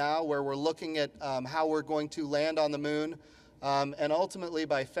right now where we're looking at how we're going to land on the moon. And ultimately,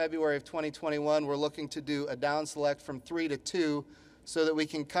 by February of 2021, we're looking to do a down select from 3 to 2 so that we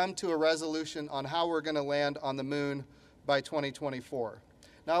can come to a resolution on how we're going to land on the moon by 2024.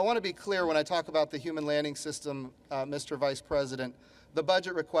 Now, I want to be clear when I talk about the human landing system, Mr. Vice President, the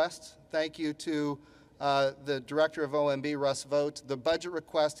budget request, thank you to the Director of OMB, Russ Vogt. The budget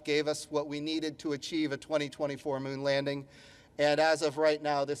request gave us what we needed to achieve a 2024 moon landing. And as of right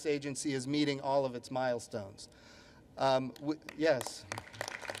now, this agency is meeting all of its milestones. Yes.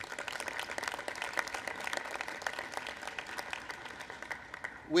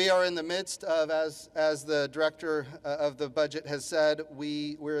 We are in the midst of, as the Director of the budget has said,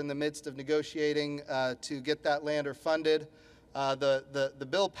 we're in the midst of negotiating to get that lander funded. The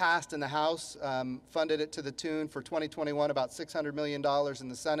bill passed in the House, funded it to the tune for 2021 about $600 million. In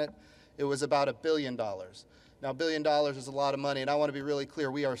the Senate, it was about $1 billion. Now, $1 billion is a lot of money, and I want to be really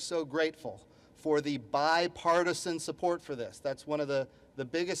clear. We are so grateful for the bipartisan support for this. That's one of the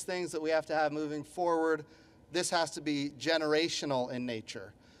biggest things that we have to have moving forward. This has to be generational in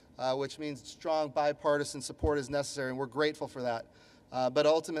nature, which means strong bipartisan support is necessary, and we're grateful for that. But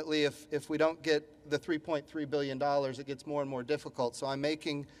ultimately, if we don't get the $3.3 billion, it gets more and more difficult. So I'm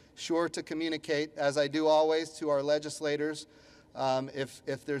making sure to communicate, as I do always, to our legislators.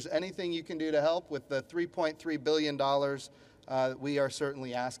 If there's anything you can do to help with the $3.3 billion, we are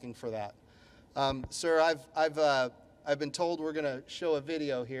certainly asking for that. Sir, I've been told we're going to show a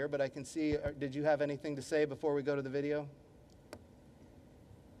video here, but I can see, did you have anything to say before we go to the video?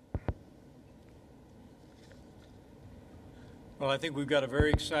 Well, I think we've got a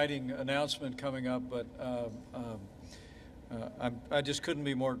very exciting announcement coming up, but I just couldn't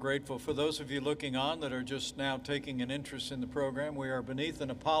be more grateful. For those of you looking on that are just now taking an interest in the program, we are beneath an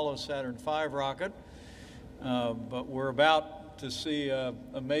Apollo Saturn V rocket, but we're about to see a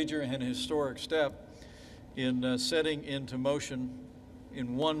major and historic step in setting into motion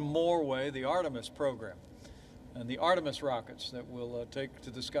in one more way the Artemis program and the Artemis rockets that will take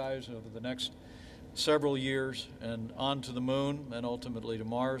to the skies over the next several years and on to the moon and ultimately to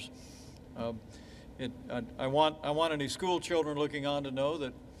Mars. I want any school children looking on to know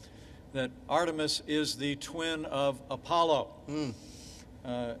that Artemis is the twin of Apollo,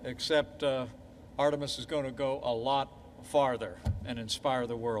 except Artemis is going to go a lot farther and inspire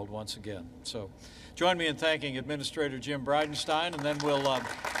the world once again. So join me in thanking Administrator Jim Bridenstine, and then we'll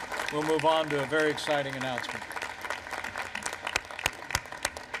move on to a very exciting announcement.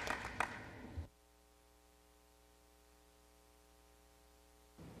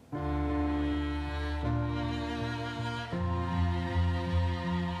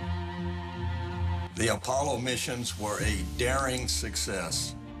 The Apollo missions were a daring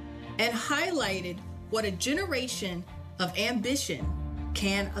success and highlighted what a generation of ambition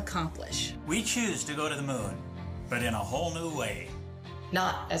can accomplish. We choose to go to the moon, but in a whole new way.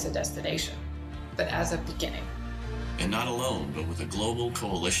 Not as a destination, but as a beginning. And not alone, but with a global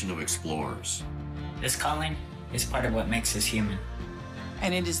coalition of explorers. This calling is part of what makes us human.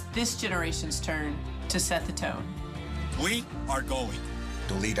 And it is this generation's turn to set the tone. We are going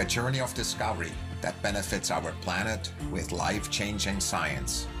to lead a journey of discovery that benefits our planet with life-changing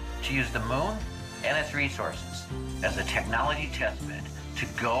science. To use the moon and its resources as a technology testbed to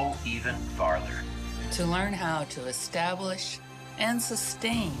go even farther. To learn how to establish and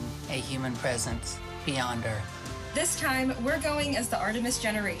sustain a human presence beyond Earth. This time, we're going as the Artemis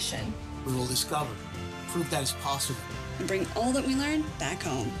generation. We will discover, prove that it's possible, and bring all that we learned back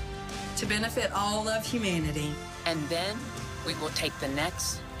home. To benefit all of humanity. And then we will take the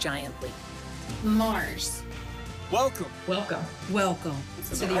next giant leap. Mars. Welcome. Welcome. Welcome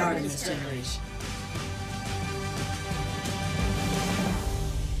to the Artemis generation.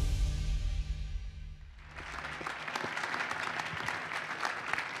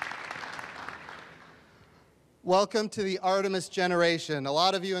 Welcome to the Artemis generation. A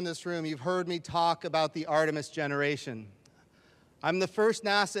lot of you in this room, you've heard me talk about the Artemis generation. I'm the first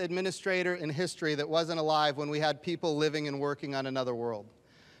NASA administrator in history that wasn't alive when we had people living and working on another world.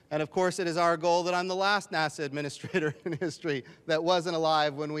 And of course, it is our goal that I'm the last NASA administrator in history that wasn't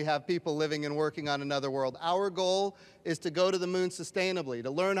alive when we have people living and working on another world. Our goal is to go to the moon sustainably, to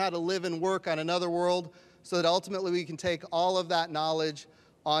learn how to live and work on another world so that ultimately we can take all of that knowledge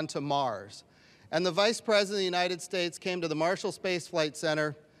onto Mars. And the Vice President of the United States came to the Marshall Space Flight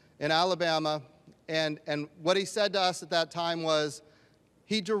Center in Alabama, and what he said to us at that time was,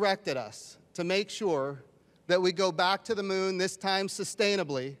 he directed us to make sure that we go back to the moon, this time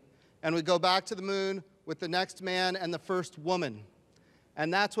sustainably, and we go back to the moon with the next man and the first woman.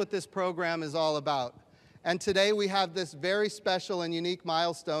 And that's what this program is all about. And today we have this very special and unique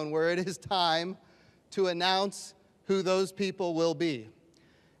milestone where it is time to announce who those people will be.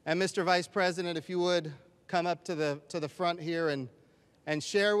 And Mr. Vice President, if you would come up to the front here and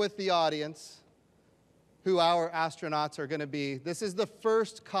share with the audience who our astronauts are going to be. This is the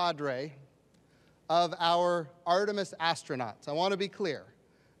first cadre of our Artemis astronauts. I want to be clear.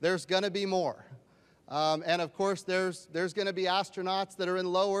 There's going to be more. And of course, there's going to be astronauts that are in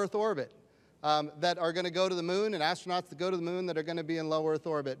low Earth orbit that are going to go to the moon, and astronauts that go to the moon that are going to be in low Earth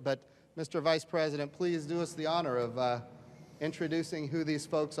orbit. But Mr. Vice President, please do us the honor of introducing who these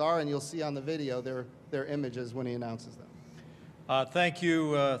folks are, and you'll see on the video their images when he announces them. Thank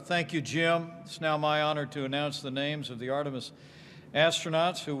you, Jim. It's now my honor to announce the names of the Artemis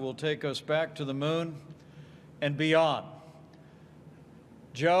astronauts who will take us back to the moon and beyond.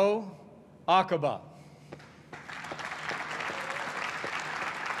 Joe Acaba.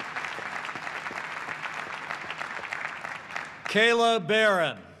 Kayla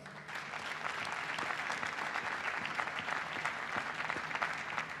Barron.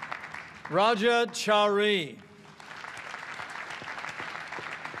 Raja Chaudhary.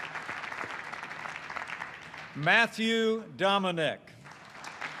 Matthew Dominic.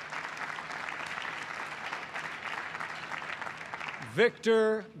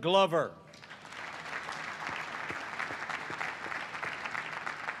 Victor Glover.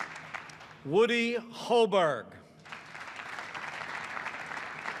 Woody Holberg.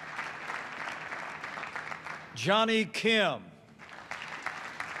 Johnny Kim.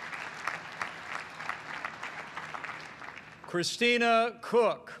 Christina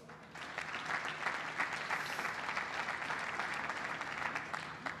Cook.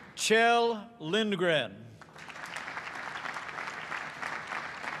 Kjell Lindgren.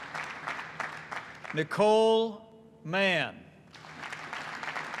 Nicole Mann.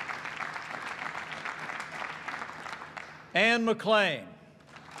 Ann McLean.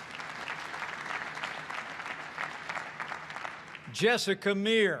 Jessica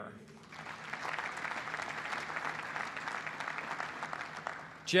Meir.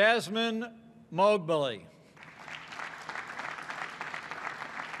 Jasmine Mogbeli.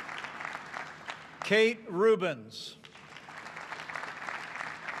 Kate Rubens.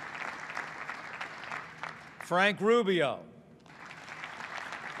 Frank Rubio.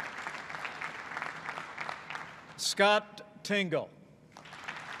 Scott Tingle.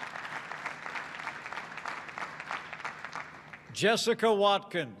 Jessica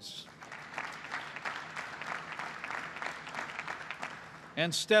Watkins.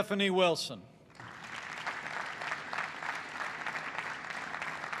 And Stephanie Wilson.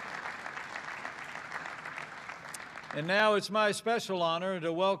 And now it's my special honor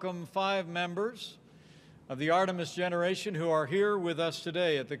to welcome 5 members of the Artemis generation who are here with us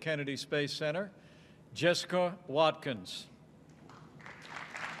today at the Kennedy Space Center. Jessica Watkins.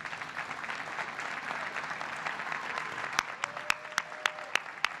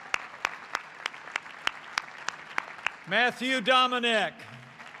 Matthew Dominic.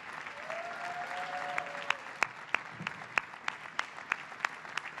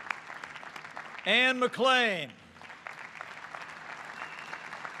 Ann McLean.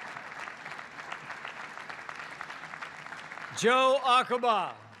 Joe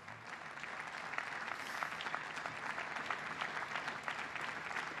Akaba.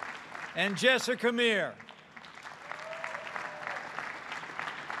 And Jessica Meir.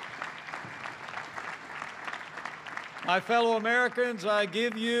 My fellow Americans, I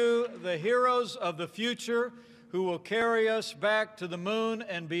give you the heroes of the future who will carry us back to the moon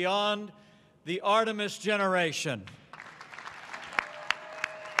and beyond, the Artemis generation.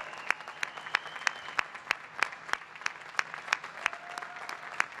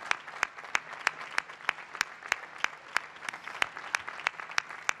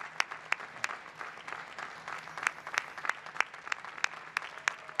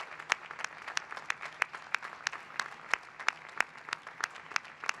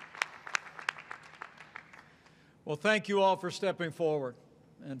 Well, thank you all for stepping forward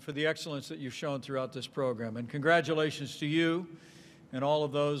and for the excellence that you've shown throughout this program. And congratulations to you and all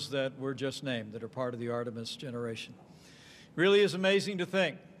of those that were just named that are part of the Artemis generation. It really is amazing to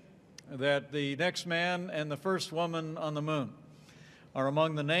think that the next man and the first woman on the moon are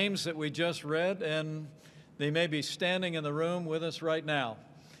among the names that we just read, and they may be standing in the room with us right now.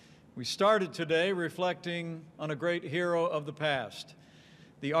 We started today reflecting on a great hero of the past.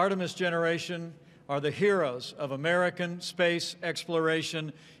 The Artemis generation are the heroes of American space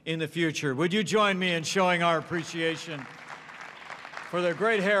exploration in the future. Would you join me in showing our appreciation for their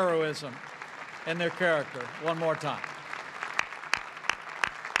great heroism and their character one more time?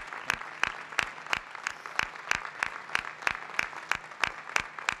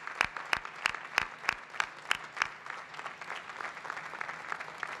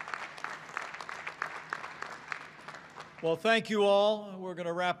 Well, thank you all. We're going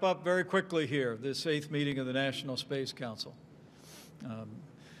to wrap up very quickly here, this 8th meeting of the National Space Council.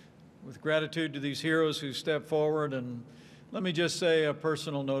 With gratitude to these heroes who stepped forward, and let me just say a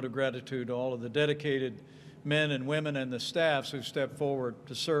personal note of gratitude to all of the dedicated men and women and the staffs who stepped forward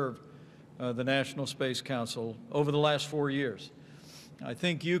to serve the National Space Council over the last 4 years. I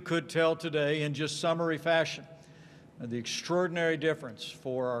think you could tell today in just summary fashion the extraordinary difference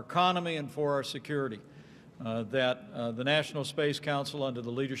for our economy and for our security that the National Space Council, under the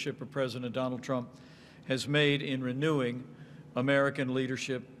leadership of President Donald Trump, has made in renewing American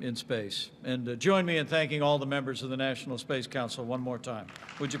leadership in space. And join me in thanking all the members of the National Space Council one more time.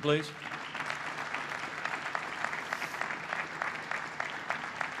 Would you please?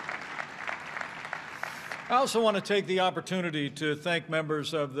 I also want to take the opportunity to thank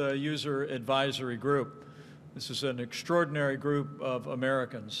members of the User Advisory Group. This is an extraordinary group of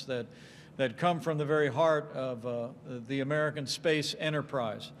Americans that come from the very heart of the American space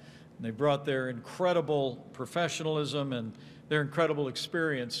enterprise. And they brought their incredible professionalism and their incredible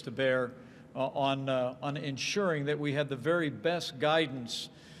experience to bear on ensuring that we had the very best guidance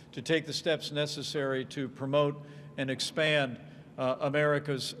to take the steps necessary to promote and expand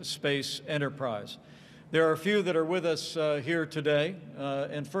America's space enterprise. There are a few that are with us here today.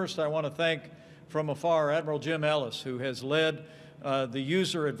 And first, I want to thank from afar Admiral Jim Ellis, who has led the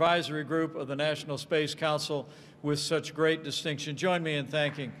User Advisory Group of the National Space Council with such great distinction. Join me in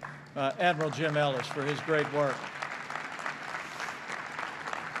thanking Admiral Jim Ellis for his great work.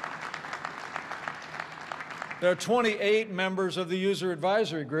 There are 28 members of the User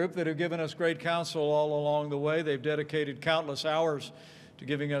Advisory Group that have given us great counsel all along the way. They've dedicated countless hours to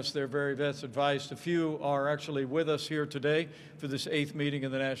giving us their very best advice. A few are actually with us here today for this 8th meeting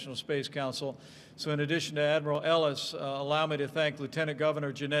of the National Space Council. So in addition to Admiral Ellis, allow me to thank Lieutenant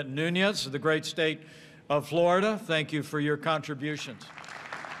Governor Jeanette Nunez of the great state of Florida. Thank you for your contributions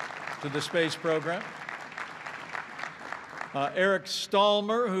to the space program. Eric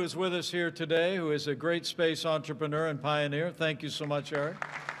Stallmer, who is with us here today, who is a great space entrepreneur and pioneer. Thank you so much, Eric.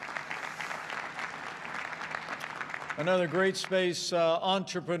 Another great space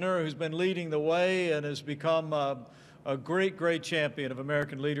entrepreneur who's been leading the way and has become a great, great champion of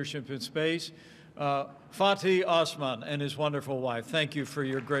American leadership in space, Fatih Osman and his wonderful wife. Thank you for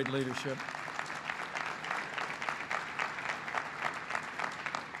your great leadership.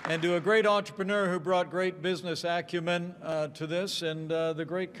 And to a great entrepreneur who brought great business acumen to this, and the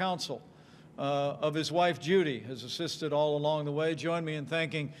great counsel of his wife, Judy, has assisted all along the way. Join me in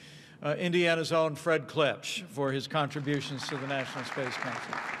thanking Indiana's own Fred Klepsch for his contributions to the National Space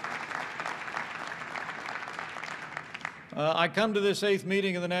Council. I come to this 8th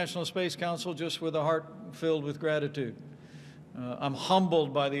meeting of the National Space Council just with a heart filled with gratitude. I'm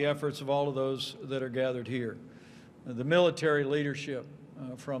humbled by the efforts of all of those that are gathered here. The military leadership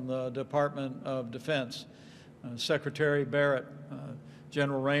from the Department of Defense, Secretary Barrett,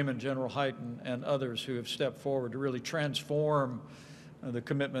 General Raymond, General Hyten, and others who have stepped forward to really transform the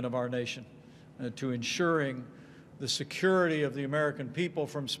commitment of our nation to ensuring the security of the American people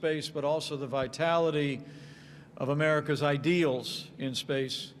from space, but also the vitality of America's ideals in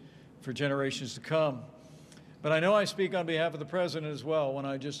space for generations to come. But I know I speak on behalf of the President as well when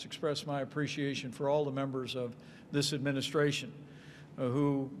I just express my appreciation for all the members of this administration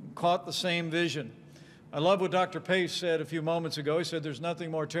who caught the same vision. I love what Dr. Pace said a few moments ago. He said there's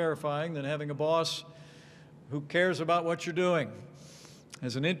nothing more terrifying than having a boss who cares about what you're doing,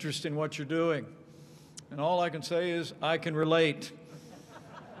 has an interest in what you're doing. And all I can say is I can relate.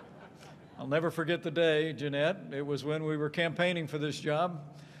 I'll never forget the day, Jeanette, it was when we were campaigning for this job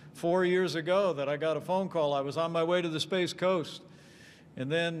 4 years ago that I got a phone call. I was on my way to the Space Coast.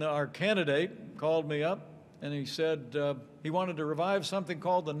 And then our candidate called me up and he said he wanted to revive something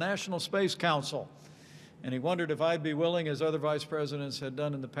called the National Space Council. And he wondered if I'd be willing, as other vice presidents had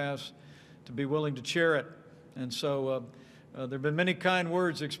done in the past, to be willing to chair it. And so there have been many kind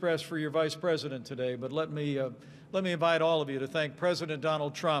words expressed for your vice president today, but let me invite all of you to thank President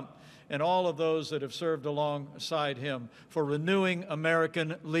Donald Trump and all of those that have served alongside him for renewing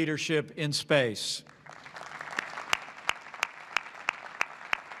American leadership in space.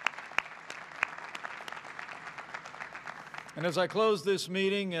 And as I close this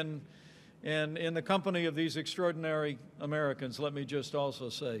meeting and in the company of these extraordinary Americans, let me just also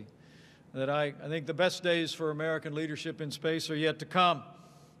say that I think the best days for American leadership in space are yet to come.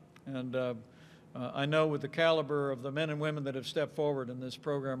 And I know with the caliber of the men and women that have stepped forward in this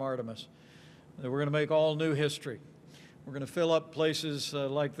program, Artemis, that we're going to make all new history. We're going to fill up places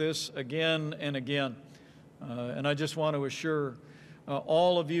like this again and again. And I just want to assure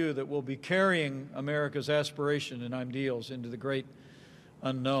all of you that will be carrying America's aspiration and ideals into the great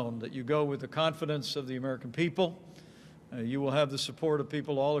unknown, that you go with the confidence of the American people. You will have the support of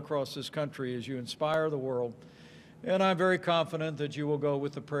people all across this country as you inspire the world. And I'm very confident that you will go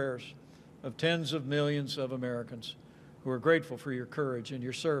with the prayers of tens of millions of Americans who are grateful for your courage and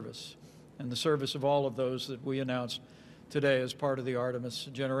your service and the service of all of those that we announced today as part of the Artemis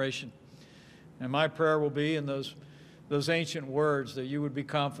generation. And my prayer will be in those ancient words that you would be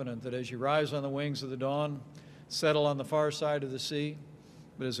confident that as you rise on the wings of the dawn, settle on the far side of the sea,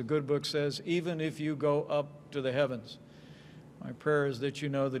 but as a good book says, even if you go up to the heavens, my prayer is that you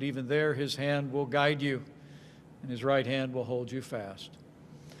know that even there his hand will guide you and his right hand will hold you fast.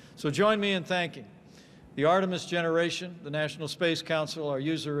 So join me in thanking the Artemis generation, the National Space Council, our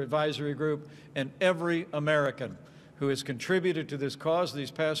user advisory group, and every American who has contributed to this cause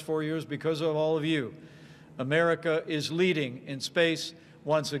these past 4 years. Because of all of you, America is leading in space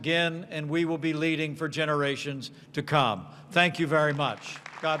once again, and we will be leading for generations to come. Thank you very much.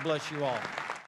 God bless you all.